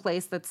laws in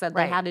place that said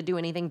they had to do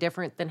anything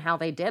different than how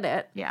they did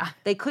it. Yeah.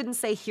 They couldn't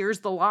say,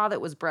 here's the law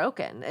that was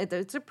broken.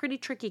 It's a pretty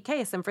tricky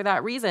case. And for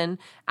that reason,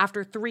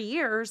 after 3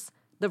 years,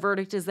 the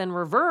verdict is then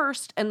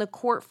reversed, and the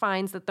court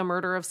finds that the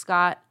murder of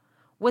Scott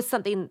was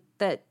something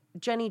that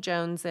Jenny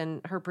Jones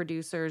and her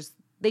producers,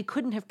 they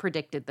couldn't have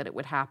predicted that it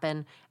would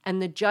happen. And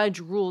the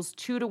judge rules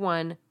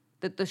 2-1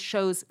 that the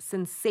show's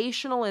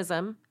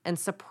sensationalism and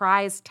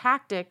surprise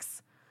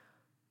tactics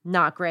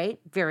Not great,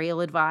 very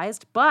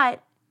ill-advised,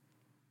 but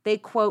they,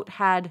 quote,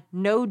 had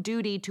no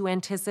duty to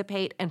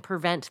anticipate and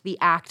prevent the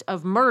act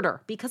of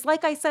murder. Because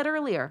like I said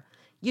earlier,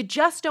 you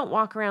just don't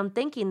walk around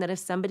thinking that if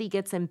somebody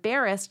gets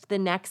embarrassed, the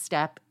next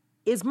step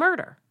is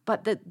murder.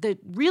 But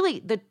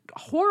the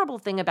horrible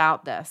thing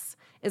about this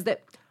is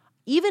that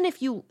even if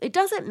it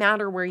doesn't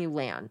matter where you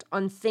land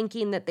on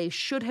thinking that they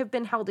should have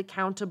been held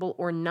accountable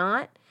or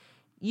not,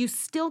 you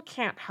still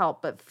can't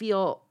help but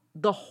feel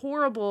the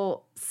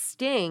horrible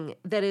sting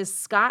that is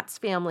Scott's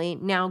family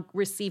now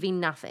receiving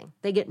nothing.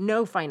 They get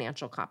no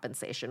financial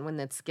compensation when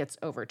this gets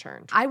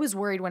overturned. I was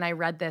worried when I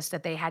read this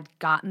that they had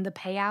gotten the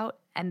payout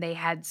and they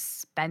had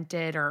spent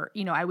it, or,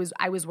 I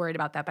was worried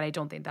about that, but I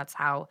don't think that's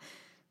how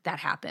that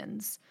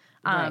happens.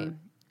 Right.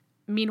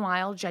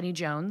 Meanwhile, Jenny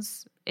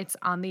Jones, it's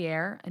on the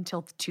air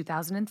until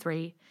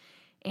 2003.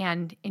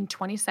 And in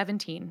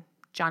 2017,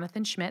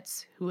 Jonathan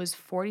Schmitz, who was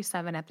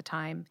 47 at the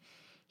time,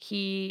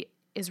 he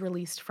is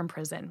released from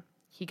prison.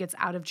 He gets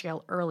out of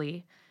jail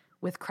early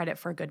with credit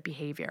for good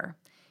behavior.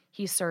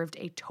 He served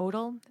a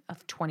total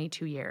of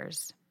 22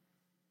 years.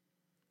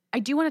 I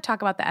do want to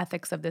talk about the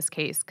ethics of this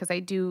case because I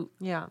do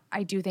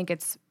think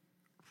it's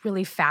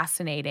really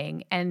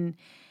fascinating. And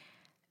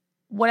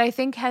what I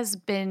think has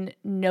been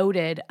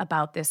noted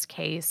about this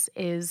case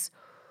is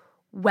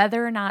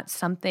whether or not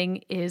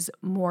something is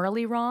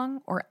morally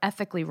wrong or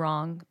ethically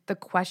wrong, the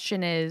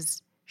question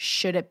is,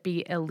 should it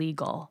be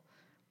illegal,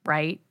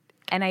 right?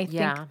 And I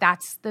think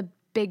that's the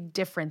big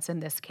difference in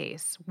this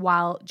case.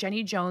 While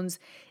Jenny Jones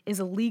is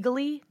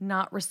legally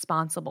not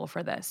responsible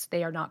for this,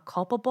 they are not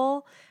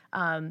culpable,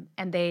 and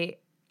they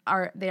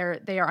are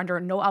under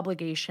no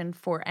obligation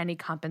for any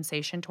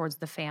compensation towards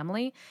the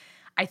family.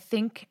 I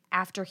think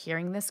after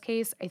hearing this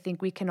case, I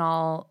think we can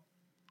all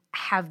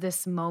have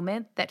this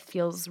moment that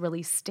feels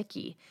really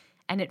sticky,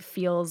 and it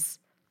feels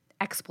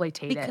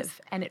exploitative,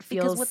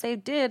 because what they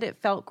did, it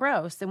felt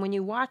gross, and when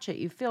you watch it,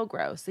 you feel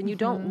gross, and you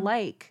don't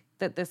like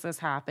that this is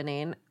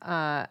happening.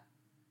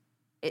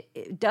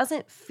 It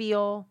doesn't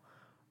feel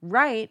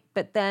right,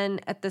 but then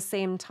at the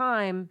same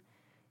time,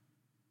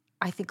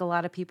 I think a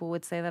lot of people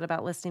would say that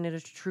about listening to a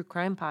true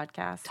crime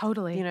podcast.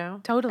 Totally.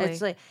 Totally.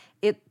 It's like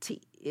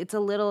it's a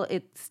little,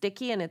 it's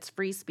sticky and it's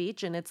free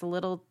speech, and it's a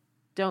little,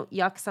 don't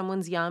yuck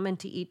someone's yum, and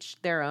to each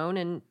their own.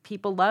 And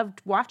people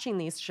loved watching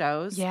these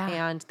shows,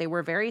 and they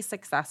were very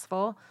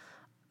successful.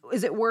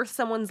 Is it worth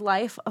someone's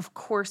life? Of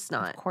course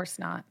not. Of course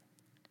not.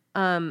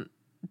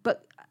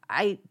 But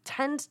I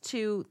tend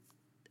to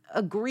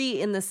agree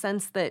in the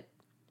sense that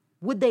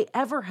would they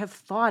ever have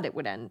thought it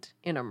would end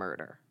in a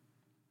murder?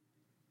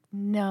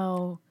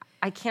 No.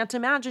 I can't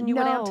imagine you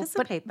would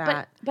anticipate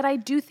that. But I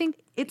do think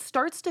it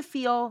starts to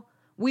feel,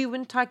 we've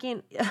been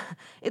talking,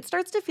 it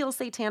starts to feel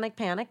satanic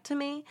panic to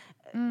me,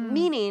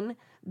 meaning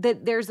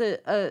that there's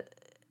it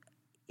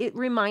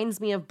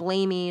reminds me of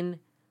blaming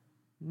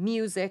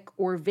music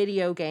or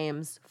video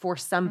games for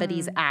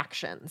somebody's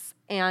actions.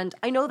 And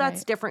I know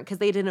that's different because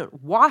they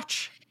didn't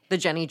watch the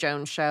Jenny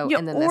Jones show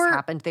and then this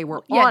happened. They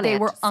were on it. They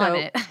were on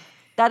it.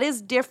 That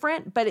is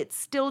different, but it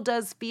still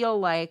does feel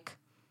like,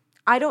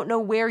 I don't know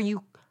where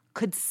you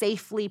could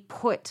safely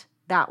put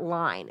that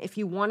line. If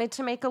you wanted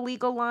to make a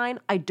legal line,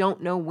 I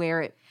don't know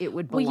where it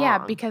would belong. Well, yeah,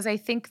 because I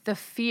think the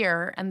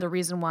fear and the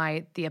reason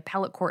why the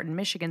appellate court in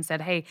Michigan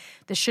said, hey,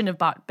 this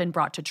shouldn't have been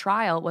brought to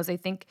trial was, I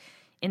think,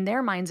 in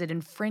their minds, it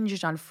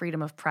infringed on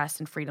freedom of press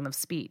and freedom of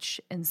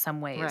speech in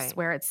some ways,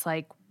 where it's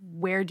like,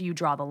 where do you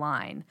draw the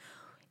line?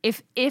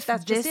 If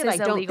that's this just it. is I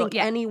don't illegal,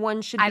 think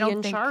anyone should be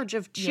in charge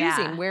of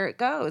choosing where it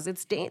goes.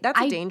 That's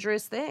a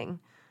dangerous thing.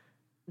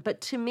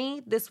 But to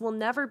me, this will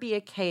never be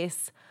a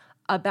case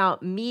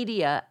about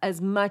media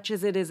as much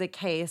as it is a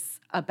case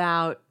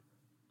about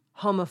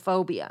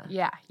homophobia.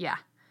 Yeah.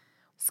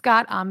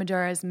 Scott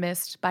Amador is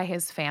missed by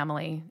his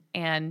family,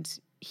 and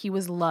he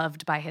was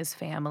loved by his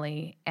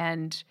family.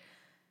 And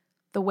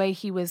the way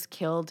he was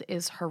killed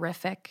is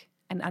horrific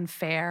and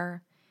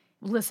unfair.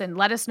 Listen,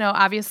 let us know.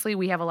 Obviously,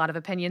 we have a lot of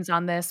opinions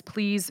on this.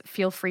 Please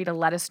feel free to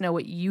let us know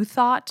what you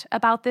thought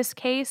about this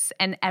case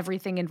and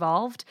everything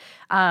involved.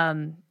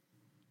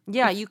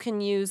 You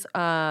can use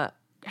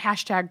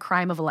hashtag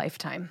crime of a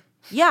lifetime.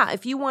 Yeah,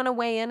 if you want to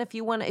weigh in, if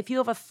you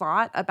have a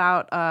thought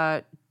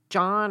about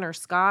John or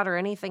Scott or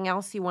anything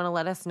else you want to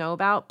let us know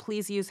about,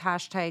 please use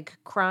hashtag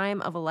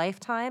crime of a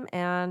lifetime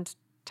and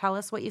tell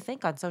us what you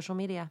think on social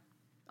media.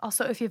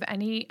 Also, if you have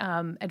any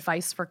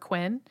advice for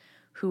Quinn,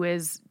 who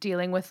is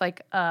dealing with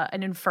like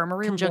an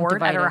infirmary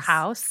ward at her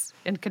house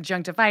and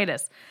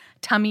conjunctivitis,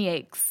 tummy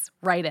aches,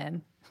 write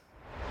in.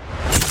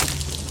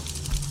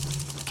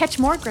 Catch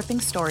more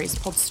gripping stories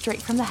pulled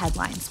straight from the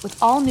headlines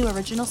with all new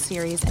original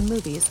series and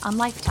movies on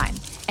Lifetime,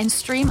 and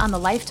stream on the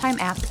Lifetime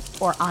app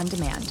or on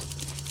demand.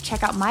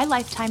 Check out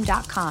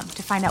mylifetime.com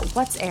to find out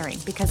what's airing,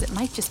 because it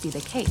might just be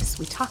the case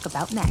we talk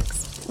about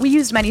next. We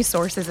used many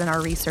sources in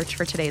our research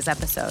for today's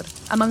episode.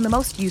 Among the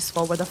most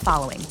useful were the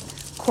following: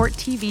 Court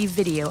TV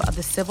video of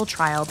the civil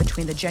trial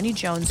between the Jenny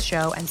Jones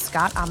Show and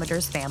Scott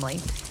Amador's family,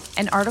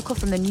 an article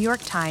from the New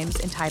York Times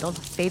entitled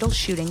Fatal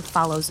Shooting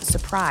Follows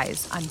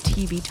Surprise on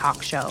TV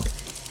Talk Show,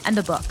 and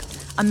the book,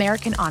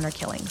 American Honor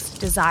Killings,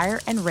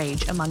 Desire and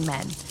Rage Among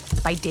Men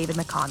by David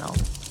McConnell.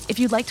 If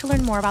you'd like to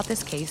learn more about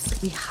this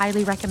case, we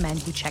highly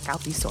recommend you check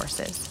out these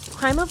sources.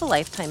 Crime of a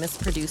Lifetime is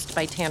produced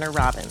by Tanner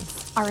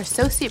Robbins. Our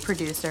associate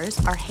producers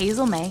are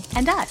Hazel May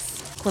and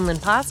us, Quinlan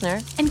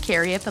Posner and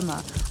Carrie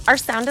Ipama. Our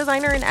sound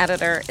designer and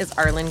editor is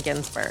Arlen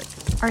Ginsberg.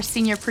 Our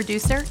senior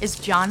producer is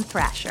John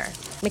Thrasher.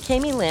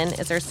 McKamey Lynn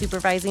is our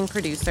supervising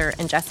producer,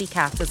 and Jesse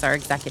Katz is our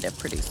executive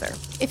producer.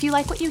 If you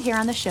like what you hear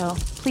on the show,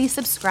 please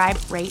subscribe,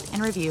 rate,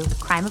 and review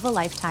Crime of a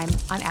Lifetime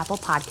on Apple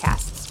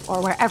Podcasts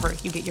or wherever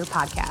you get your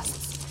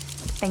podcasts.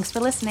 Thanks for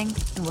listening,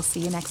 and we'll see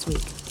you next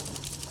week.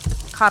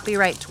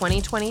 Copyright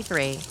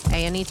 2023,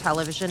 A&E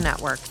Television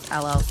Networks,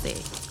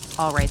 LLC.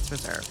 All rights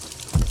reserved.